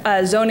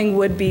 that zoning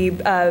would be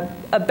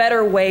a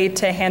better way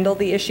to handle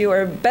the issue,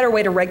 or a better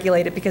way to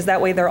regulate it, because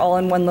that way they're all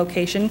in one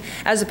location,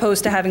 as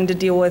opposed to having to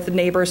deal with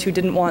neighbors who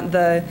didn't want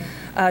the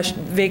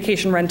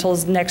vacation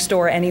rentals next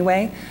door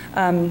anyway.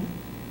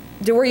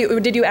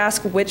 Did you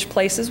ask which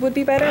places would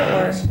be better?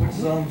 Or? Which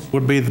zones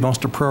would be the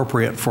most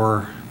appropriate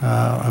for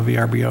a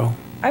VRBO?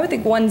 I would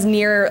think ones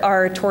near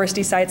our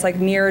touristy sites, like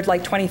near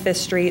 25th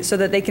Street, so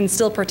that they can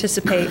still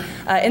participate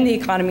in the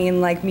economy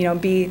and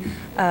be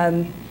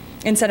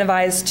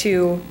incentivized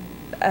to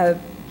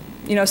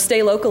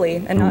stay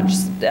locally and not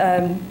just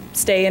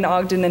stay in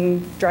Ogden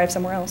and drive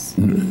somewhere else.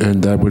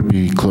 And that would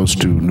be close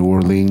to New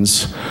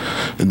Orleans,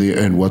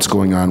 and what's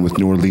going on with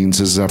New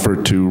Orleans'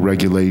 effort to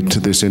regulate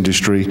this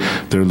industry.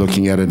 They're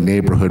looking at a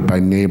neighborhood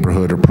by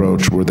neighborhood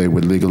approach where they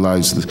would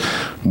legalize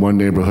one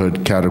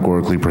neighborhood,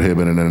 categorically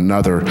prohibit in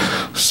another.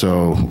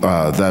 So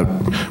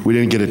that we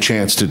didn't get a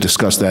chance to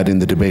discuss that in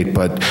the debate,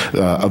 but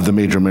of the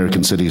major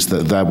American cities,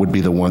 that would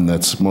be the one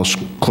that's most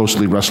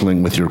closely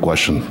wrestling with your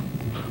question.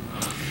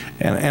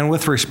 And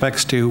with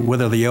respects to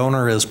whether the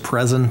owner is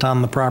present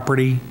on the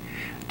property,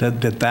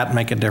 did that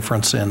make a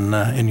difference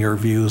in your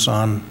views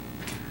on?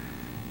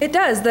 It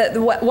does.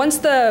 Once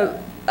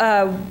the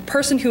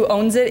person who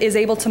owns it is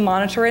able to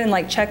monitor it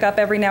and check up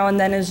every now and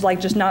then, is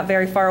just not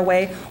very far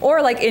away, or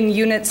in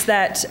units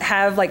that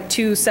have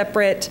two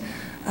separate.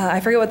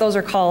 I forget what those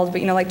are called,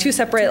 but two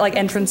separate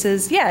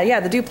entrances. Yeah,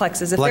 the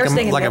duplexes. If they're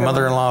staying in a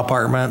mother-in-law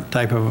apartment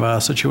type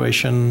of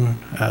situation,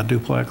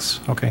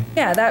 duplex. Okay.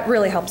 Yeah, that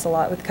really helps a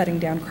lot with cutting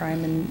down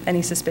crime and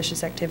any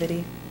suspicious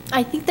activity.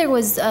 I think there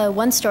was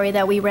one story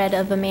that we read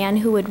of a man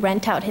who would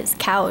rent out his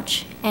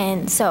couch,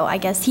 and so I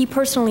guess he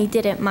personally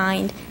didn't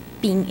mind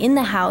being in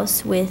the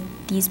house with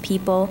these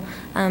people.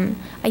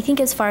 I think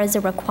as far as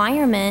a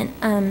requirement,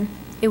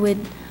 it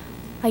would,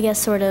 I guess,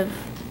 sort of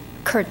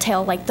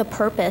curtail the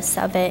purpose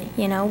of it,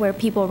 where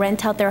people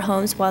rent out their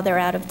homes while they're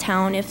out of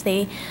town if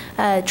they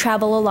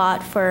travel a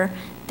lot for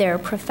their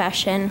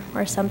profession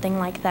or something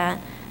like that.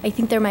 I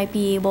think there might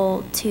be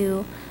able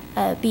to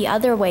be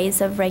other ways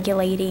of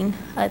regulating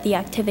the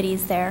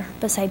activities there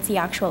besides the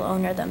actual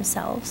owner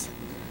themselves.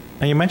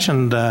 Now you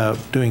mentioned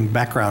doing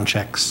background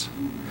checks.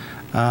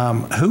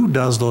 Who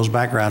does those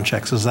background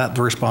checks? Is that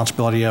the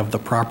responsibility of the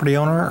property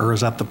owner, or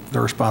is that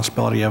the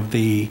responsibility of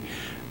the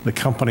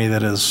company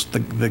that is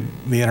the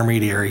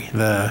intermediary?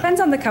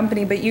 Depends on the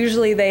company, but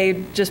usually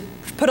they just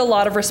put a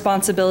lot of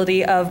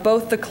responsibility of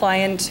both the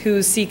client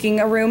who's seeking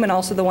a room and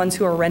also the ones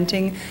who are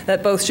renting,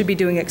 that both should be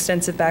doing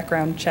extensive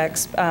background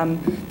checks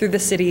through the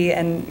city,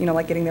 and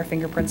getting their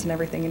fingerprints and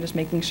everything, and just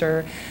making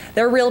sure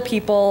they're real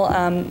people.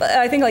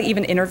 I think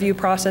even interview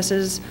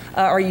processes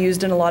are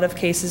used in a lot of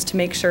cases to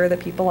make sure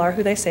that people are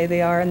who they say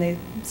they are and they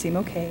seem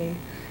okay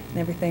and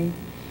everything.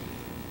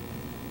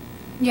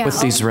 Yeah.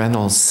 With these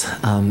rentals,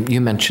 you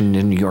mentioned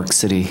in New York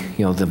City,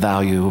 the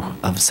value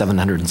of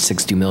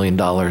 $760 million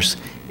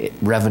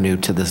revenue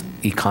to the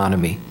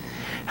economy.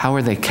 How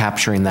are they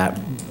capturing that,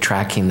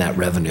 tracking that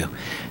revenue?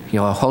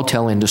 A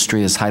hotel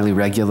industry is highly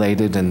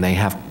regulated, and they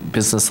have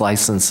business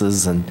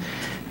licenses, and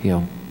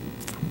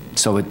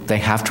so they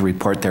have to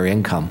report their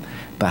income.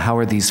 But how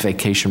are these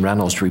vacation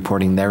rentals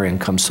reporting their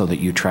income so that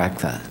you track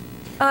that?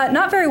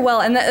 Not very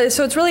well, and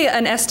so it's really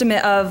an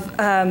estimate of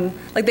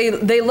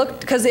they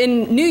look, because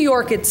in New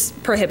York it's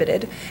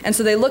prohibited, and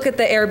so they look at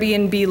the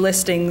Airbnb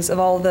listings of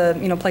all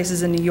the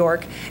places in New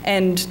York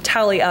and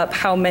tally up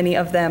how many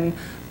of them.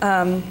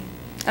 And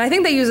I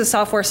think they use a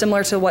software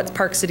similar to what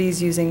Park City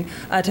is using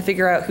to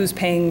figure out who's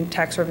paying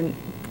tax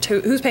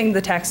who's paying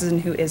the taxes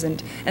and who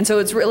isn't. And so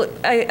it's really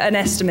an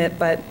estimate,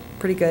 but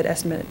pretty good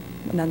estimate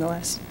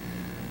nonetheless.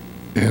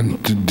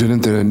 And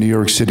didn't the New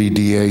York City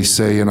DA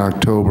say in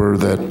October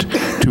that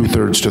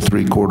 2/3 to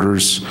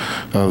 3/4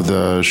 of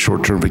the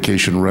short-term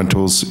vacation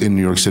rentals in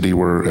New York City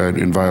were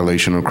in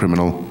violation of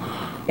criminal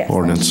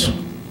ordinance?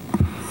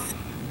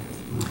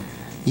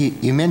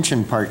 You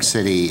mentioned Park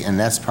City, and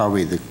that's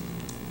probably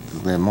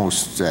the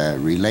most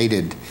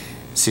related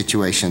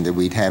situation that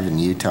we'd have in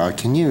Utah.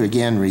 Can you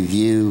again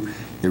review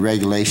the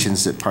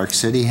regulations that Park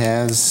City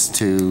has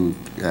to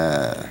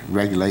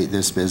regulate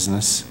this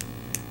business?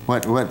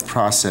 What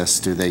process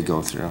do they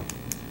go through?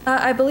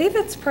 I believe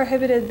it's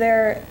prohibited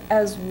there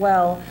as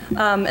well,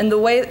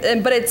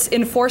 but it's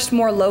enforced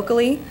more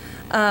locally,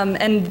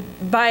 and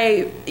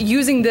by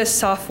using this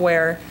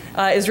software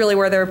is really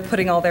where they're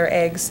putting all their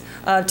eggs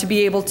to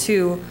be able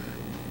to,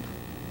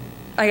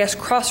 I guess,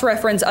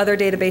 cross-reference other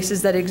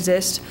databases that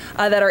exist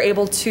that are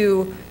able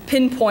to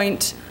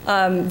pinpoint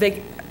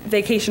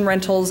vacation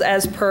rentals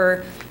as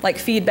per like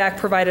feedback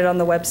provided on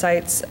the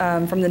websites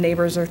from the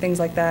neighbors or things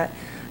like that.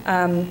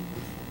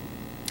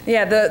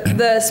 Yeah,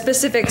 the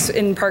specifics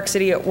in Park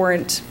City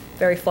weren't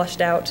very flushed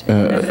out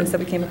in the evidence that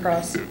we came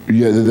across.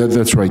 Yeah,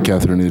 that's right,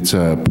 Catherine. It's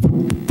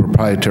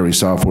proprietary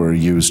software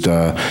used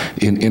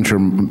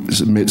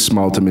in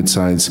small to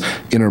mid-size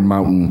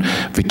intermountain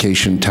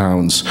vacation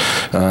towns.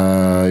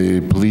 I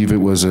believe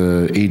it was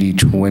a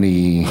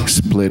 80-20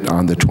 split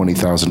on the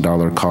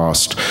 $20,000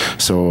 cost.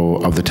 So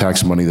of the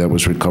tax money that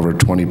was recovered,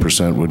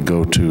 20% would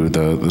go to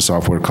the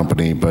software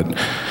company, but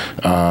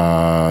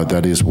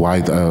that is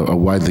a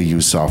widely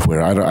used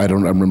software. I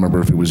don't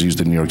remember if it was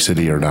used in New York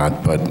City or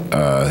not, but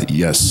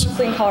yes.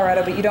 Mostly in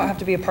Colorado, but you don't have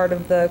to be a part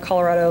of the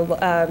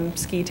Colorado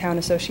Ski Town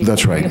Association.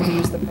 That's right. To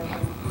use the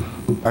program.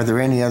 Are there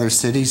any other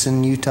cities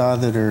in Utah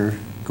that are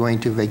going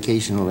to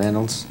vacation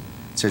rentals,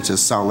 such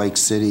as Salt Lake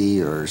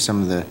City or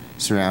some of the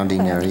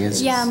surrounding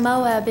areas? Yeah,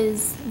 Moab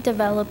is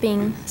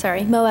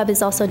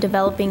also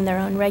developing their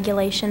own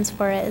regulations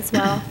for it as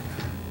well.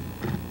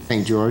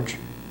 St. George?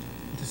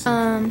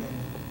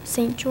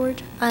 St.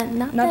 George?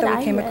 Not that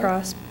we came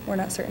across. We're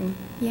not certain.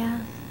 Yeah.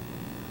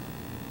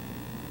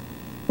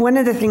 One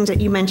of the things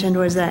that you mentioned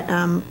was that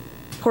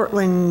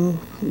Portland,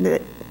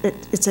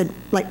 it's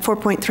like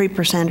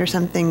 4.3% or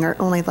something are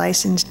only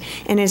licensed,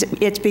 and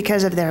it's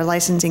because of their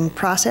licensing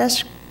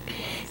process.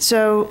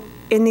 So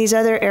in these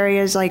other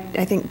areas, like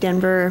I think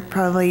Denver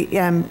probably,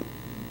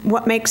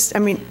 what makes,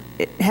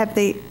 have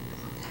they,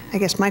 I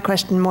guess my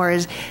question more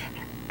is,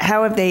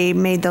 how have they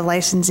made the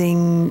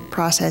licensing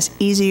process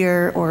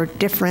easier or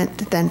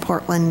different than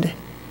Portland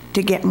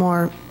to get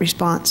more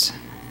response?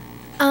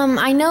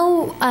 I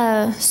know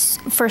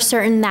for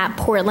certain that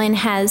Portland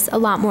has a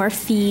lot more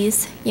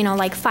fees,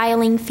 like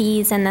filing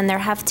fees, and then there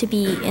have to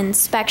be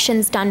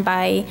inspections done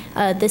by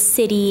the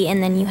city,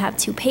 and then you have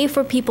to pay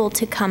for people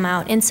to come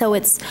out. And so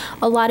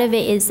a lot of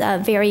it is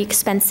very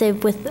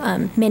expensive with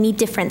many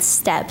different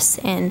steps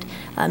and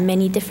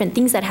many different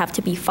things that have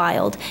to be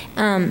filed.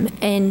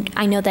 And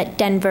I know that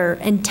Denver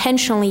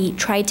intentionally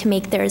tried to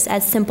make theirs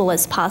as simple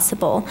as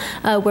possible,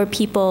 where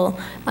people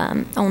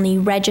only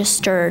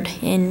registered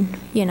in,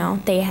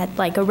 they had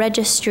like a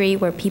registry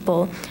where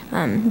people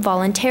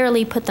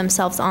voluntarily put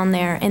themselves on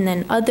there, and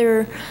then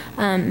other,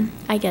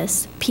 I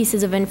guess,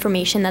 pieces of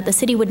information that the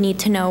city would need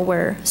to know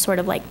were sort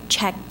of like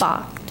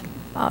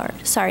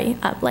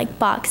like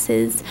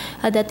boxes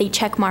that they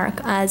check mark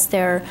as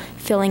they're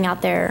filling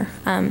out their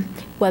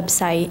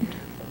website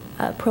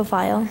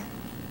profile.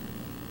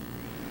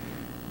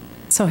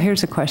 So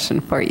here's a question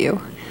for you.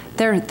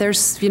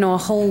 There's a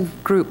whole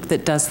group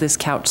that does this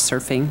couch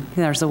surfing.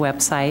 There's a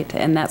website,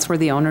 and that's where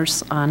the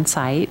owner's on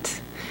site.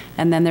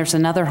 And then there's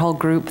another whole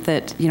group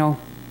that,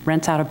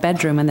 rents out a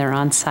bedroom and they're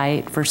on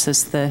site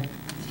versus the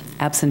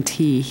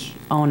absentee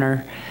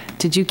owner.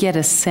 Did you get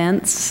a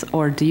sense,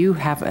 or do you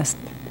have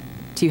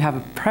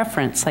a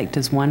preference? Like,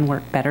 does one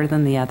work better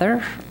than the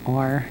other,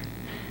 or?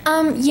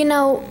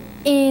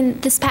 In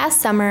this past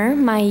summer,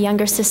 my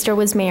younger sister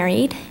was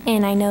married,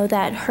 and I know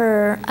that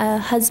her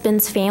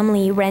husband's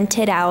family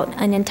rented out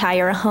an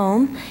entire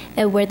home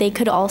where they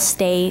could all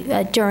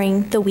stay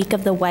during the week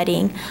of the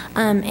wedding.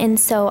 And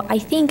so I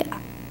think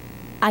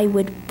I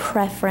would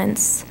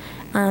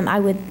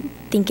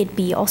think it'd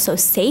be also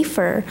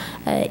safer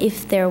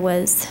if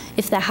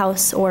the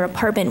house or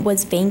apartment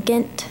was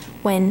vacant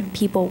when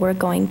people were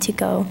going to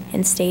go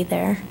and stay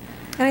there.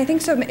 And I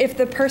think so. If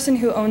the person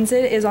who owns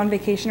it is on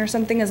vacation or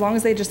something, as long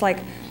as they just like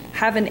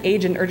have an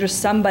agent or just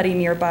somebody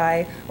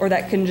nearby, or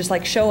that can just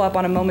like show up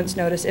on a moment's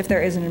notice if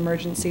there is an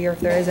emergency, or if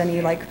there is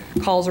any like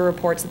calls or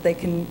reports, that they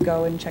can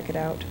go and check it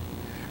out.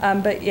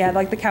 But yeah,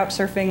 like the couch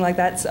surfing, like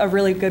that's a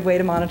really good way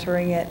to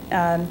monitoring it.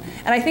 And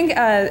I think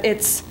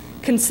it's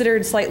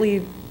considered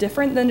slightly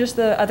different than just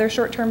the other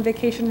short-term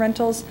vacation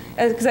rentals,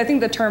 because I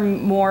think the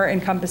term more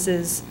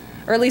encompasses,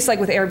 or at least like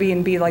with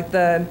Airbnb, like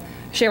the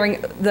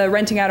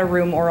renting out a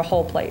room or a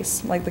whole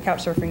place. Like the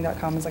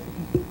couchsurfing.com is like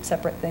a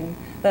separate thing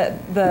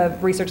that the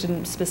research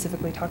didn't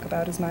specifically talk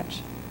about as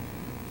much.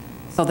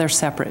 So they're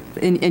separate.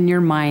 In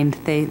your mind,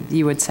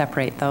 you would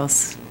separate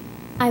those?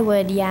 I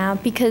would, yeah,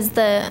 because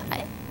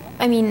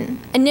I mean,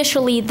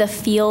 initially the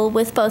feel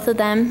with both of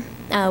them,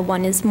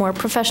 one is more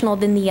professional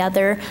than the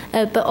other,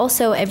 but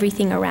also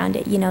everything around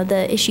it, you know,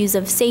 the issues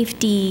of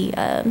safety,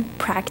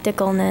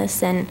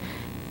 practicalness, and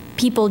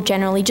people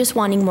generally just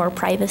wanting more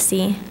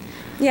privacy.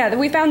 Yeah,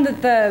 we found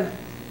that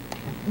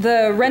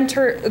the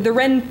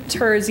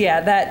renters,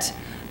 yeah, that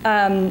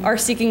are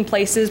seeking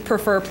places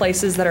prefer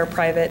places that are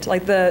private.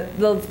 Like the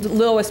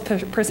lowest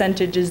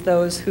percentage is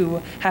those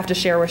who have to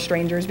share with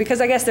strangers,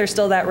 because I guess there's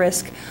still that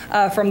risk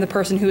from the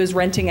person who is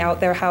renting out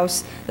their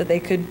house that they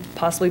could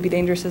possibly be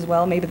dangerous as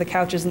well. Maybe the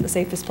couch isn't the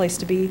safest place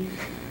to be.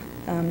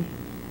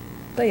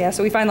 But yeah,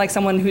 so we find like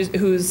someone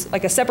who's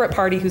like a separate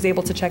party who's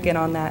able to check in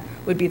on that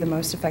would be the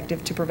most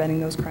effective to preventing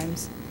those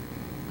crimes.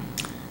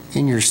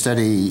 In your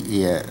study,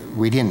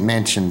 we didn't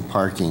mention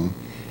parking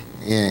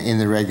in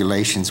the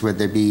regulations. Would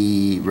there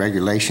be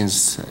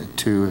regulations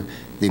to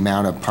the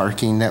amount of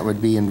parking that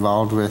would be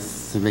involved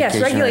with the vacation?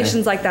 Yes,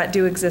 regulations like that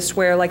do exist,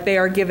 where like they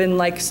are given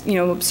like, you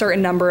know,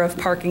 certain number of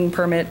parking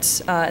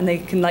permits, and they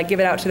can like give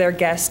it out to their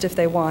guest if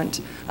they want.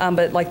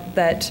 But like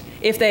that,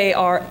 if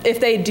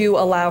they do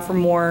allow for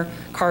more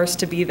cars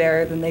to be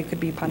there, then they could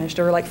be punished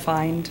or like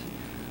fined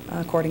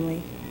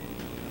accordingly.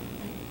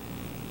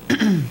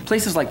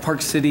 Places like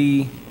Park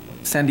City,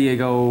 San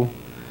Diego,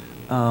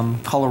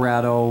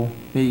 Colorado,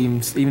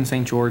 maybe even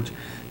St. George,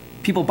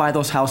 people buy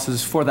those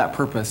houses for that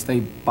purpose.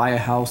 They buy a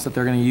house that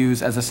they're going to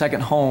use as a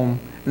second home,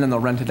 and then they'll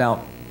rent it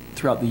out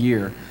throughout the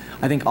year.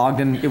 I think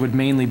Ogden, it would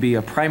mainly be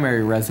a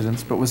primary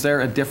residence, but was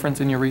there a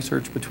difference in your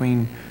research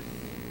between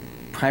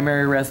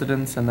primary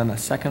residence and then a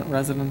second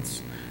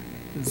residence?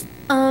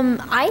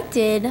 I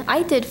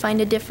did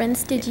find a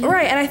difference. Did you?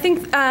 Right, and I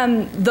think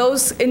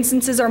those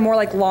instances are more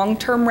like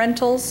long-term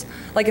rentals.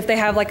 Like if they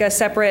have like a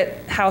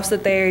separate house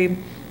that they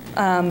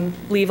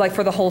leave like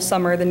for the whole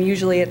summer, then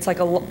usually it's like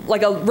a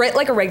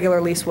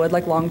regular lease would,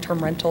 like long-term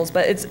rentals.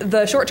 But it's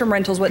the short-term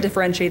rentals. What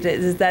differentiates it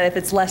is that if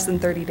it's less than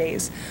 30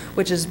 days,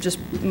 which is just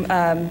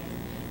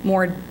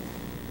more.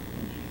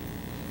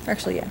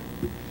 Actually, yeah,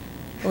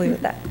 we'll leave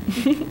it at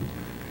that.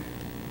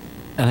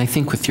 And I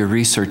think with your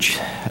research,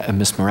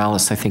 Ms.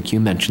 Morales, I think you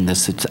mentioned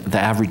this, the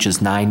average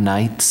is 9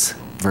 nights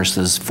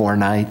versus 4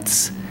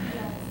 nights.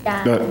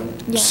 Yeah.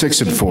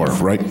 6 and 4,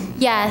 right?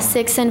 Yeah,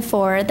 6 and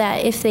 4,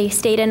 that if they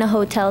stayed in a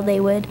hotel, they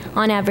would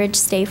on average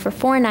stay for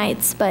 4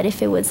 nights, but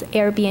if it was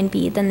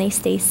Airbnb, then they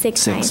stay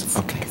 6 nights.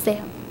 Okay. 'Cause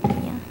they,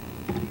 yeah.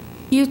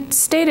 You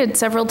stated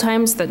several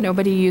times that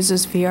nobody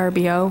uses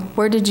VRBO.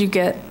 Where did you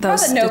get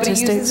those statistics? Not that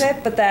nobody uses it,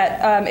 but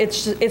that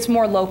it's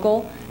more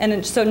local,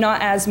 and so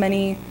not as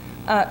many.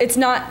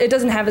 It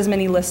doesn't have as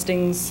many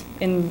listings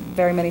in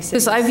very many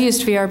cities. Because I've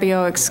used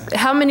VRBO.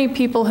 How many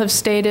people have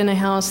stayed in a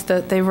house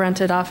that they've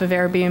rented off of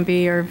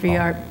Airbnb or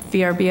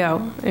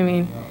VRBO? I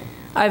mean,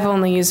 I've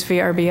only used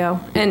VRBO.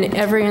 And in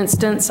every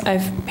instance,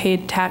 I've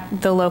paid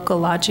the local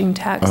lodging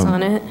tax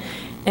on it.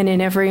 And in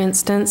every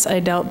instance, I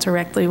dealt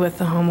directly with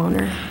the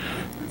homeowner.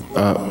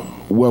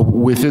 Well,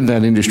 within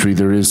that industry,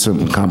 there is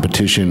some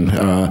competition.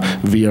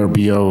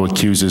 VRBO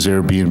accuses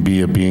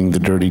Airbnb of being the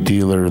dirty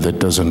dealer that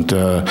doesn't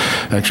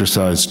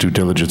exercise due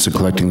diligence in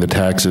collecting the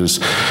taxes.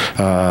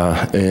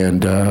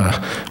 And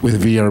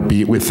with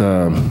Airbnb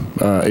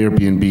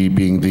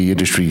being the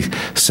industry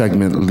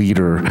segment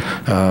leader,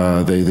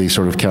 they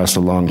sort of cast a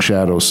long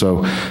shadow.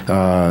 So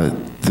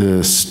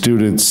the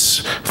students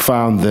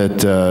found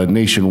that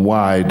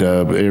nationwide,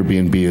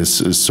 Airbnb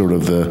is sort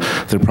of the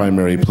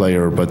primary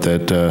player, but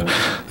that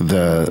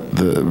the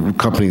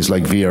companies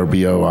like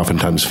VRBO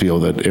oftentimes feel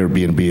that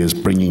Airbnb is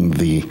bringing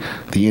the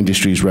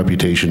industry's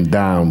reputation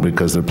down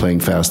because they're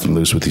playing fast and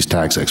loose with these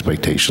tax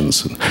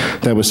expectations. And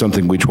that was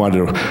something we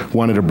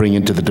wanted to bring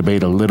into the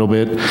debate a little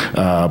bit,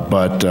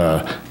 but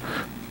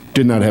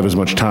did not have as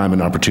much time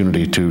and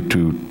opportunity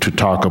to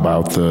talk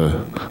about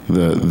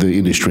the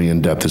industry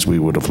in depth as we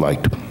would have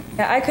liked.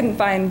 Yeah, I couldn't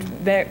find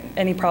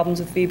any problems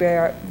with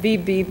VRBO,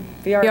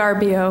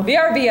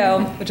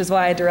 which is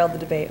why I derailed the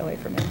debate away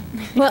from it.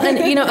 Well, and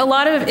you know, a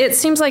lot of it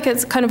seems like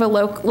it's kind of a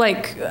local,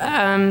 like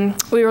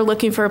we were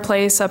looking for a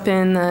place up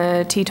in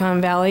the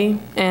Teton Valley,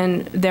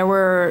 and there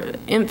were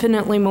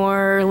infinitely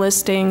more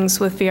listings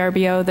with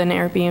VRBO than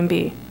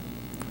Airbnb.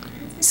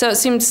 So it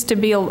seems to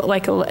be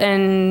like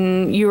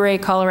in Ouray,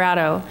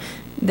 Colorado,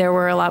 there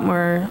were a lot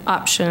more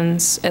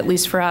options, at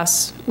least for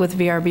us, with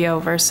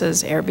VRBO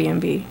versus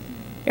Airbnb.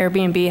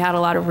 Airbnb had a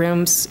lot of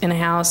rooms in a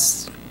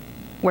house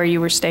where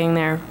you were staying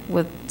there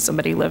with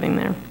somebody living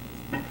there,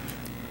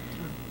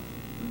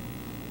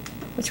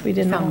 which we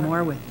didn't found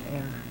more with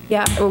Air.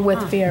 Yeah, or with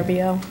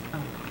VRBO.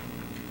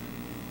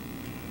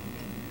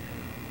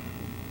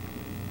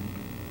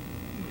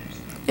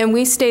 And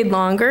we stayed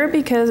longer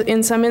because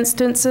in some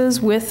instances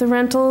with the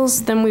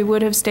rentals than we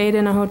would have stayed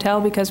in a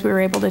hotel because we were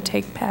able to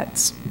take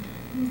pets.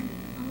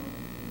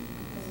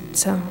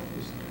 So,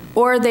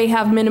 or they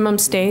have minimum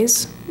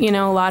stays. You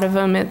know, a lot of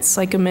them, it's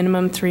like a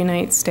minimum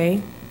 3-night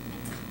stay.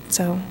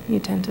 So you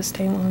tend to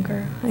stay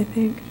longer, I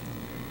think.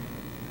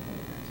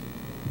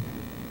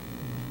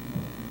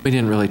 We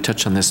didn't really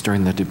touch on this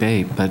during the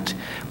debate, but,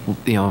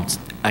 you know,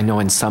 I know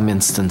in some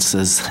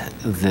instances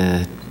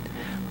the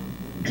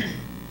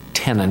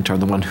tenant or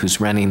the one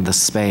who's renting the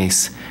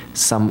space,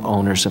 some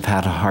owners have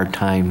had a hard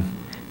time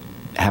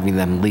having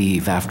them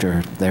leave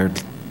after their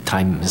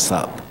time is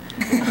up.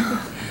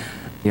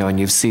 You know, and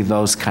you see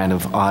those kind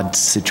of odd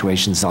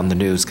situations on the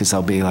news because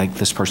they'll be like,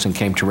 this person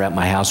came to rent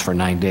my house for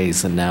 9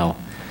 days and now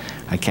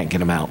I can't get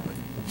them out.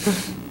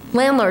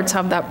 Landlords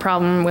have that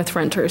problem with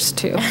renters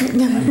too.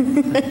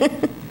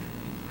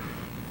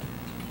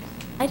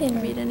 I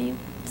didn't read any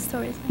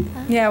stories like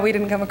that. Yeah, we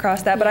didn't come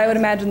across that, but I would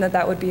imagine that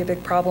that would be a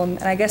big problem.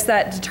 And I guess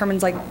that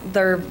determines like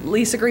their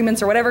lease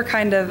agreements or whatever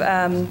kind of,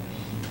 I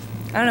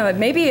don't know,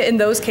 maybe in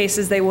those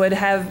cases they would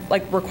have,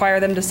 like, require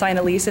them to sign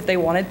a lease if they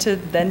wanted to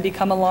then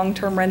become a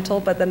long-term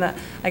rental, but then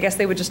I guess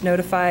they would just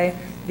notify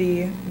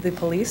the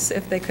police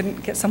if they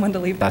couldn't get someone to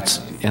leave. That's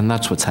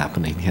what's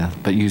happening, yeah.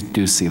 But you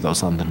do see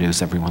those on the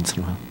news every once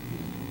in a while.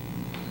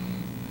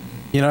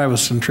 You know, I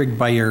was intrigued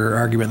by your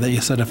argument that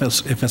you said if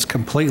it's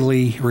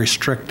completely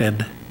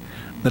restricted,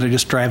 that it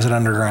just drives it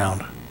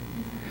underground.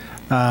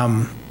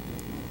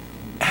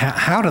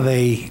 How do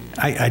they?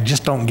 I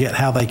just don't get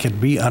how they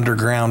could be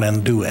underground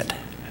and do it,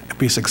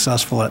 be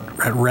successful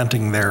at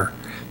renting their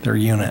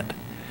unit.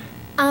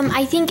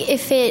 I think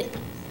if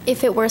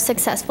it were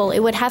successful, it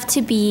would have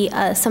to be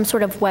some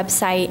sort of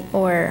website,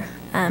 or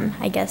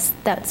I guess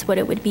that's what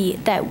it would be,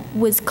 that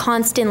was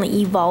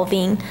constantly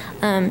evolving.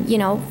 You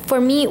know, for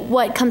me,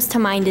 what comes to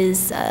mind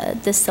is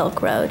the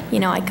Silk Road. You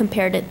know, I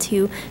compared it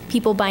to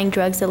people buying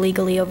drugs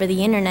illegally over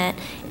the internet,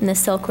 and the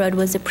Silk Road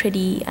was a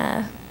pretty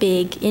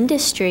big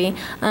industry,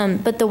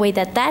 but the way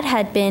that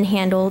had been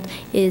handled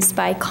is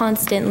by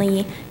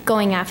constantly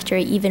going after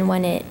it even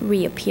when it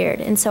reappeared.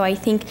 And so I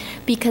think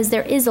because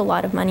there is a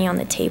lot of money on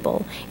the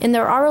table, and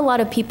there are a lot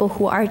of people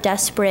who are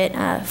desperate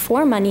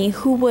for money,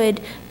 who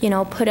would, you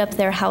know, put up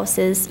their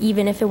houses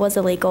even if it was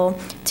illegal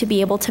to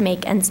be able to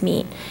make ends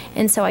meet.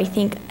 And so I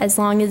think as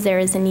long as there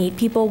is a need,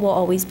 people will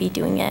always be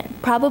doing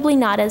it. Probably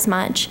not as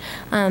much,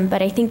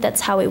 but I think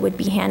that's how it would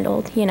be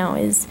handled, you know,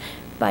 is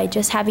by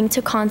just having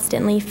to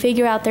constantly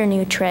figure out their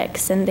new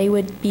tricks, and they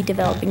would be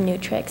developing new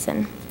tricks,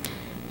 and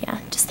yeah,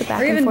 just the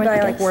back and forth. Or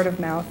even by like word of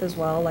mouth as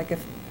well. Like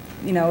if,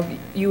 you know,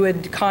 you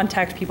would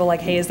contact people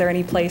like, hey, is there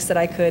any place that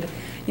I could,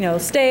 you know,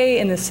 stay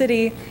in the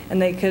city?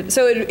 And they could,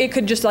 so it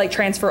could just like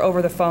transfer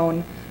over the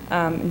phone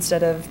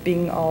instead of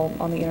being all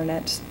on the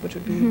internet, which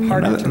would be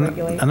harder to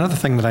regulate. Another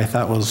thing that I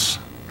thought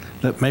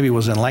that maybe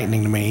was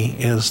enlightening to me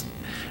is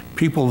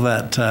people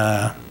that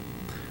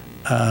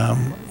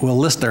will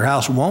list their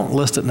house won't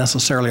list it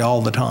necessarily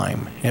all the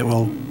time.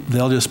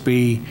 They'll just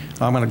be,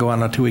 I'm going to go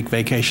on a 2-week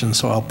vacation,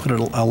 so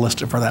I'll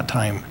list it for that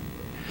time.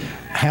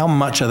 How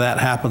much of that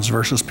happens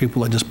versus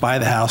people that just buy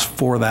the house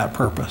for that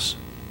purpose?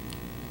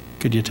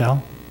 Could you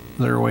tell? Is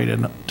there a way to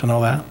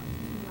know that?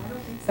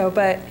 So,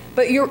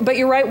 but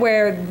you're right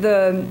where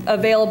the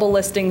available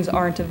listings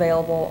aren't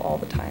available all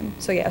the time.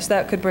 So yes,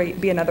 that could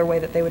be another way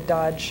that they would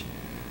dodge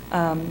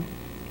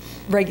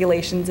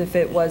regulations if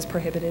it was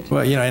prohibited.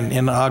 Well, you know,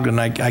 in Ogden,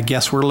 I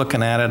guess we're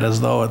looking at it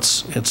as though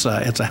it's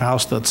a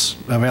house that's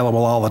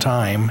available all the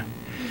time,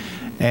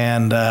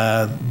 and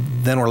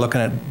then we're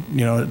looking at,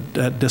 you know,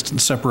 at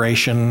distance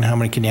separation. How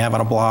many can you have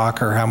on a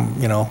block, or how,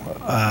 you know?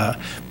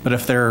 But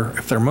if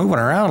they're moving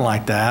around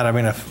like that, I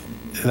mean, if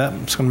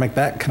that's going to make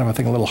that kind of a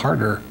thing a little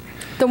harder.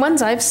 The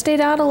ones I've stayed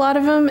at, a lot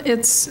of them,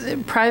 it's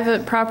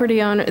private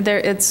property owner.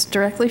 It's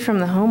directly from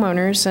the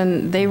homeowners,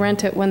 and they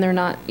rent it when they're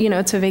not, you know,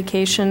 it's a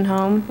vacation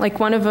home. Like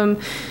one of them,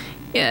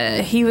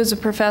 he was a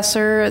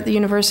professor at the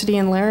university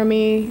in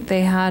Laramie.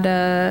 They had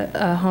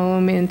a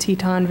home in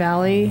Teton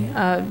Valley,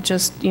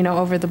 just, you know,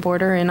 over the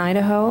border in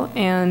Idaho,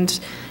 and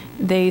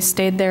they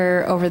stayed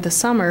there over the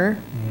summer.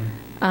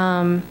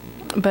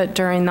 But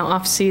during the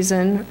off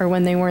season, or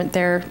when they weren't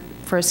there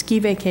for a ski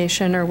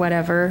vacation or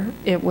whatever,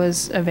 it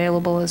was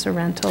available as a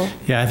rental.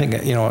 Yeah, I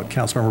think, you know, what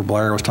Councilmember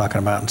Blair was talking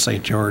about in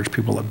St. George,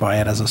 people that buy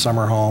it as a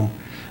summer home,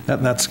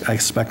 that's, I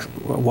expect,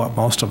 what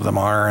most of them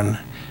are. And,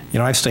 you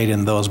know, I've stayed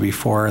in those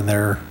before, and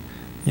they're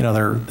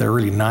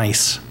really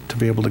nice to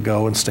be able to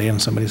go and stay in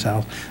somebody's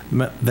house.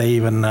 They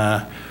even,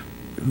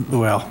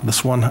 well,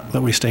 this one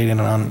that we stayed in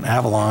on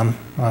Avalon,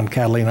 on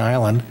Catalina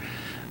Island,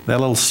 that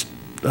little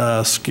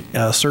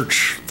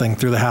search thing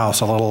through the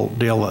house, a little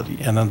deal,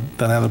 and then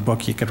another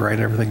book you could write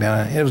everything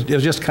down. It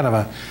was just kind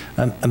of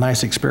a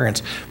nice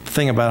experience. The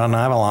thing about on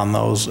Avalon,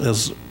 those,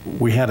 is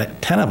we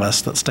had 10 of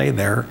us that stayed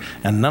there,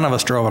 and none of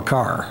us drove a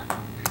car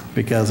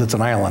because it's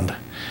an island.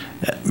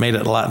 It made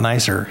it a lot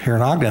nicer. Here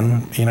in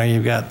Ogden, you know,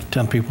 you've got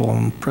 10 people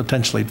and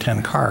potentially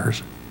 10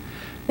 cars.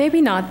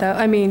 Maybe not, though.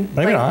 I mean,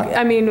 maybe not.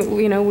 I mean,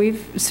 you know,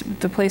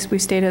 the place we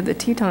stayed at, the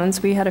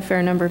Tetons, we had a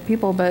fair number of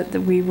people, but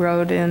we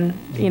rode in,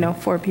 you know,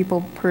 4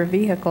 people per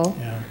vehicle.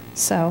 Yeah.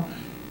 So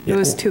it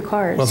was 2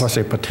 cars. Well, as I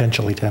say,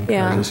 potentially 10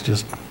 cars. It's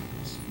just.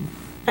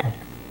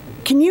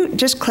 Can you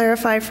just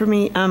clarify for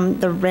me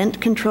the rent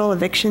control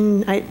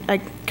eviction?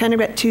 I kind of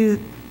got two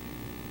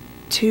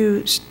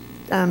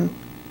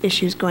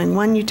issues going.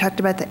 One, you talked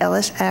about the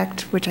Ellis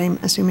Act, which I'm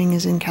assuming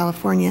is in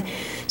California.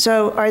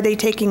 So are they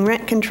taking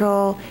rent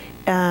control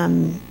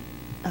and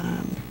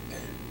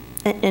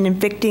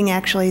evicting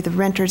actually the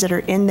renters that are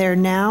in there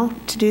now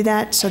to do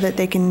that so that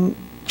they can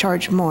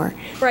charge more?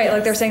 Right,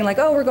 like they're saying like,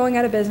 oh, we're going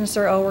out of business,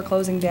 or oh, we're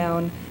closing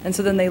down. And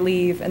so then they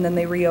leave and then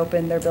they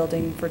reopen their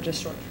building for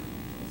just short.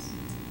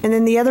 And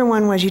then the other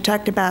one was you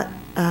talked about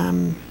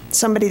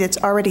somebody that's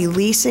already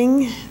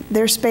leasing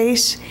their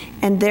space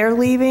and they're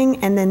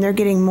leaving and then they're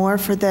getting more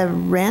for the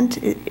rent,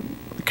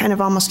 kind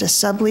of almost a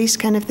sublease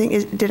kind of thing.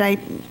 Did I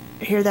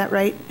hear that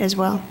right as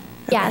well?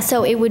 Yeah,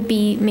 so it would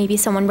be maybe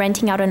someone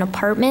renting out an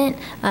apartment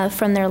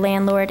from their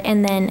landlord,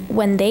 and then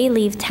when they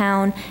leave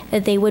town,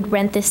 they would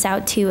rent this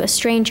out to a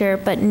stranger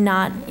but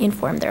not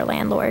inform their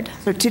landlord.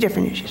 So two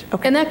different issues.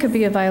 Okay. And that could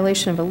be a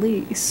violation of a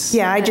lease.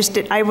 Yeah, I just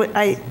did.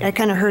 I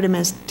kind of heard them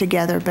as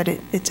together, but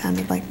it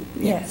sounded like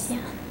Yes.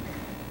 Yeah.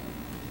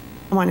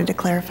 I wanted to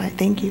clarify.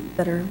 Thank you.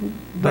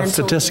 That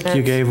statistic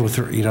you gave with,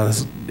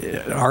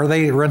 are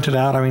they rented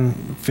out,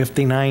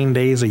 59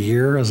 days a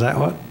year? Is that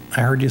what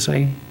I heard you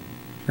say?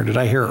 Or did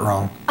I hear it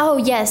wrong? Oh,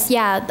 yes,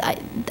 yeah.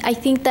 I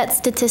think that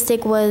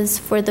statistic was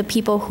for the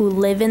people who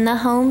live in the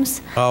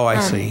homes. Oh, I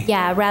see.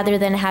 Yeah, rather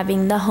than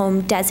having the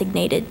home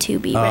designated to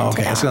be rented Oh,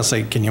 okay. I was out. going to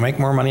say, can you make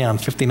more money on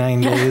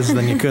 59 days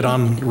than you could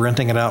on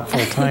renting it out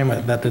full time?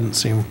 That didn't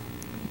seem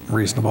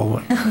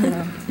reasonable.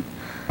 But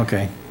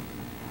okay.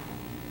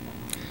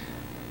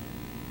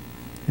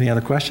 Any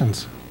other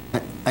questions?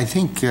 I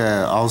think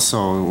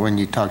also when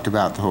you talked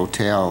about the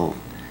hotel,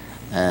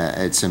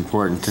 it's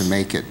important to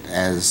make it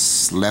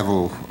as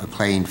level a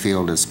playing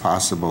field as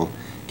possible.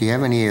 Do you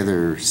have any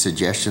other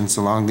suggestions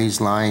along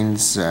these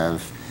lines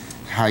of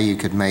how you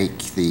could make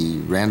the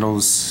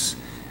rentals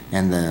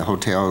and the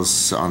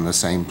hotels on the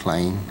same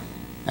plane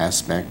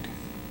aspect?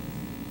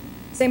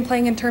 Same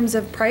plane in terms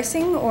of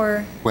pricing,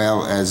 or?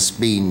 Well, as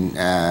being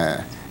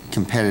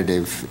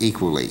competitive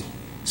equally.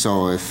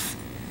 So if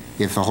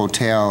a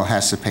hotel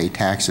has to pay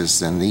taxes,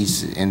 then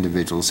these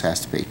individuals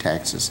has to pay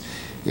taxes.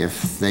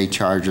 If they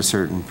charge a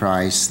certain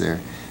price,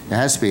 there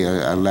has to be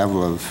a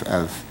level of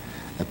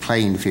a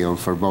playing field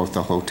for both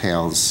the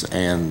hotels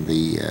and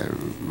the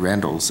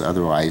rentals.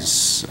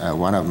 Otherwise,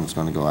 one of them is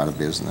going to go out of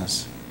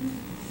business.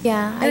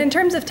 Yeah. And in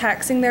terms of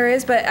taxing, there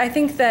is, but I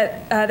think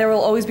that there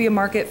will always be a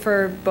market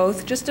for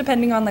both, just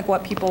depending on like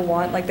what people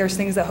want. Like there's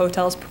things that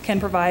hotels can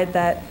provide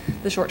that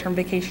the short-term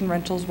vacation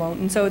rentals won't,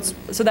 and so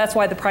that's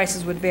why the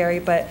prices would vary.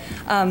 But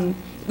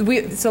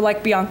so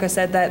like Bianca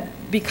said, that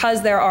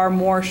because there are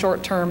more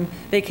short-term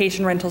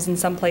vacation rentals in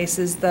some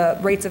places, the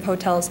rates of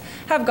hotels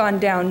have gone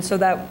down, so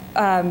that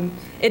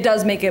it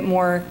does make it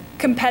more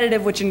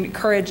competitive, which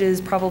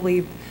encourages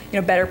probably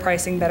better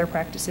pricing, better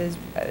practices.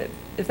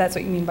 If that's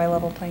what you mean by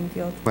level playing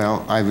field.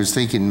 Well, I was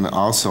thinking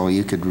also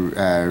you could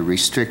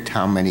restrict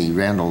how many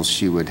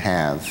rentals you would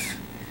have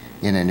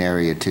in an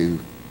area to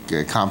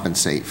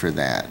compensate for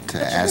that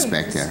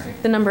aspect there.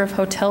 The number of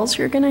hotels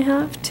you're going to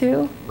have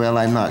too? Well,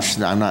 I'm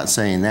not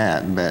saying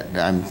that, but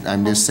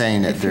I'm just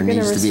saying that there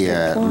needs to be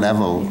a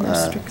level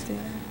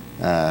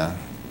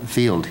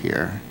field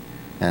here,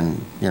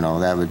 and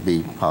that would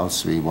be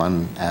possibly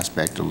one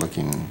aspect of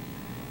looking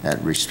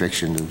at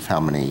restrictions of how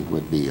many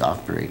would be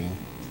operating.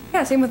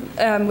 Yeah, same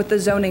with the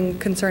zoning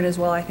concern as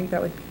well. I think that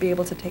would be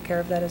able to take care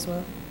of that as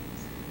well.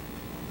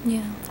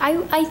 Yeah,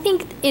 I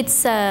think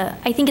it's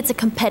a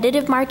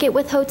competitive market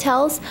with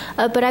hotels,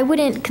 but I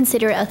wouldn't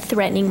consider it a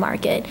threatening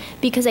market,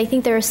 because I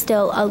think there is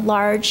still a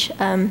large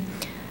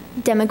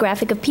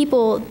demographic of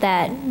people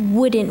that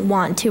wouldn't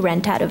want to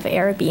rent out of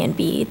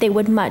Airbnb. They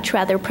would much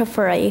rather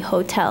prefer a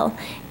hotel,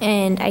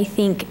 and I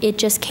think it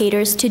just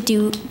caters to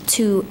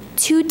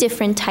two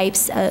different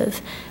types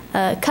of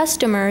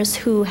customers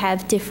who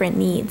have different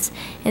needs.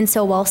 And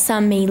so while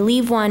some may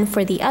leave one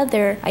for the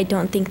other, I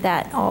don't think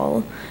that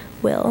all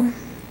will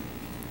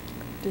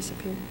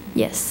disappear.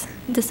 Yes,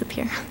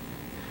 disappear.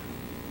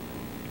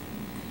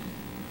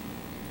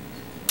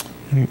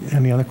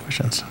 Any other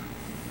questions?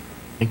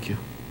 Thank you.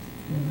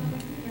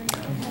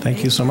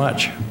 Thank you so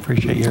much.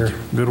 Appreciate your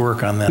good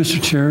work on this.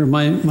 Mr. Chair,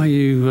 might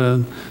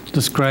you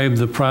describe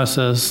the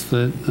process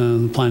that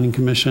the Planning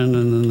Commission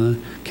and then the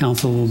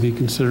council will be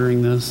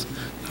considering this?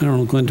 I don't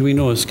know, Glenn, do we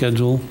know a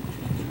schedule?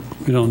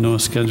 We don't know a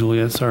schedule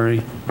yet,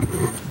 sorry.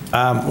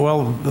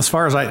 Well, as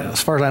far as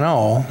I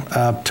know,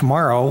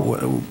 tomorrow,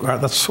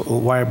 that's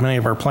why many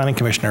of our planning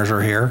commissioners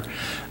are here.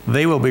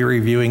 They will be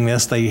reviewing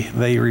this.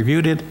 They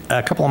reviewed it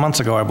a couple of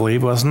months ago, I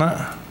believe, wasn't it?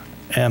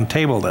 And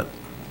tabled it.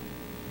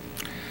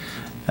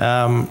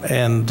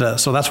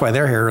 So that's why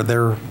they're here.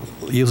 They're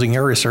using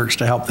your research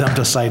to help them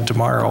decide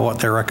tomorrow what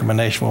their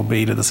recommendation will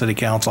be to the city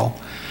council.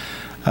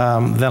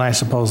 Then I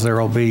suppose there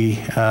will be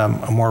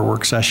more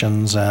work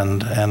sessions,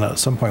 and at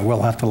some point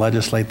we'll have to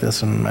legislate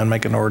this and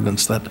make an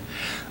ordinance that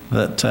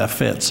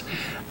fits.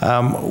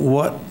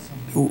 What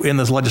in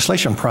this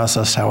legislation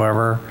process,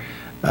 however,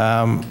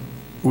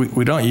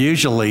 we don't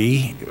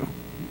usually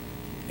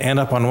end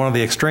up on one of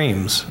the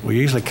extremes. We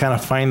usually kind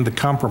of find the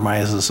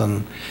compromises,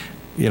 and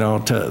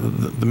to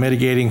the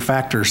mitigating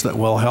factors that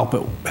will help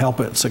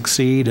it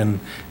succeed and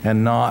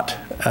not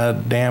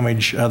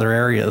damage other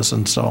areas.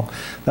 And so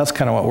that's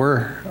kind of what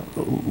we're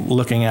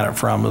looking at it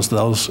from, is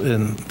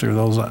through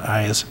those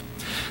eyes.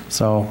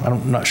 So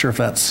I'm not sure if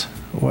that's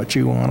what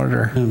you wanted,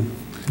 or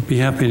Be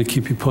happy to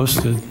keep you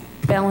posted.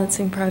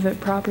 Balancing private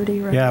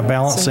property rights. yeah,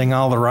 balancing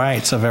all the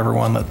rights of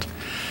everyone that.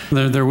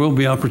 There will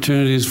be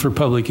opportunities for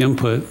public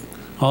input.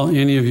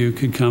 Any of you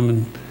could come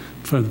and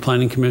for the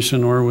Planning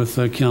Commission or with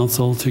the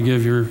council to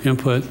give your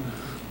input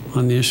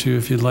on the issue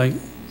if you'd like.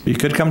 You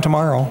could come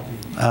tomorrow.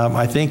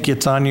 I think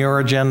it's on your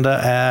agenda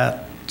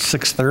at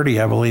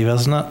 6:30, I believe,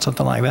 isn't it?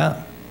 Something like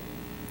that.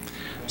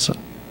 So,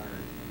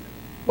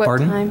 What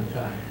pardon? time?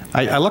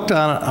 I looked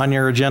on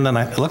your agenda, and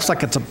it looks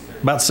like it's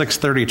about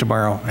 6:30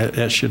 tomorrow.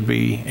 It should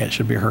be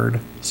heard.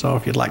 So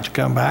if you'd like to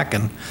come back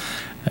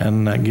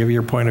and give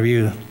your point of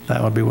view,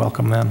 that would be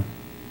welcome then.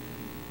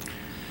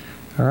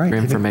 All right. Your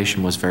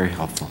information was very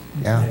helpful.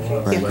 Yeah,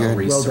 very Well good.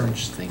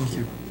 researched. Thank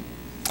you.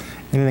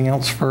 Anything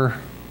else for?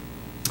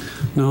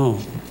 No.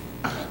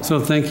 So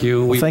thank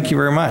you. Well, thank you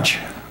very much.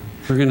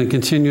 We're going to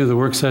continue the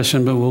work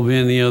session, but we'll be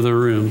in the other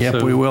room. Yep,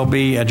 So we will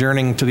be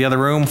adjourning to the other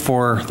room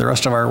for the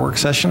rest of our work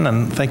session,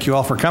 and thank you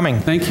all for coming.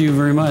 Thank you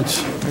very much.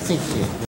 I think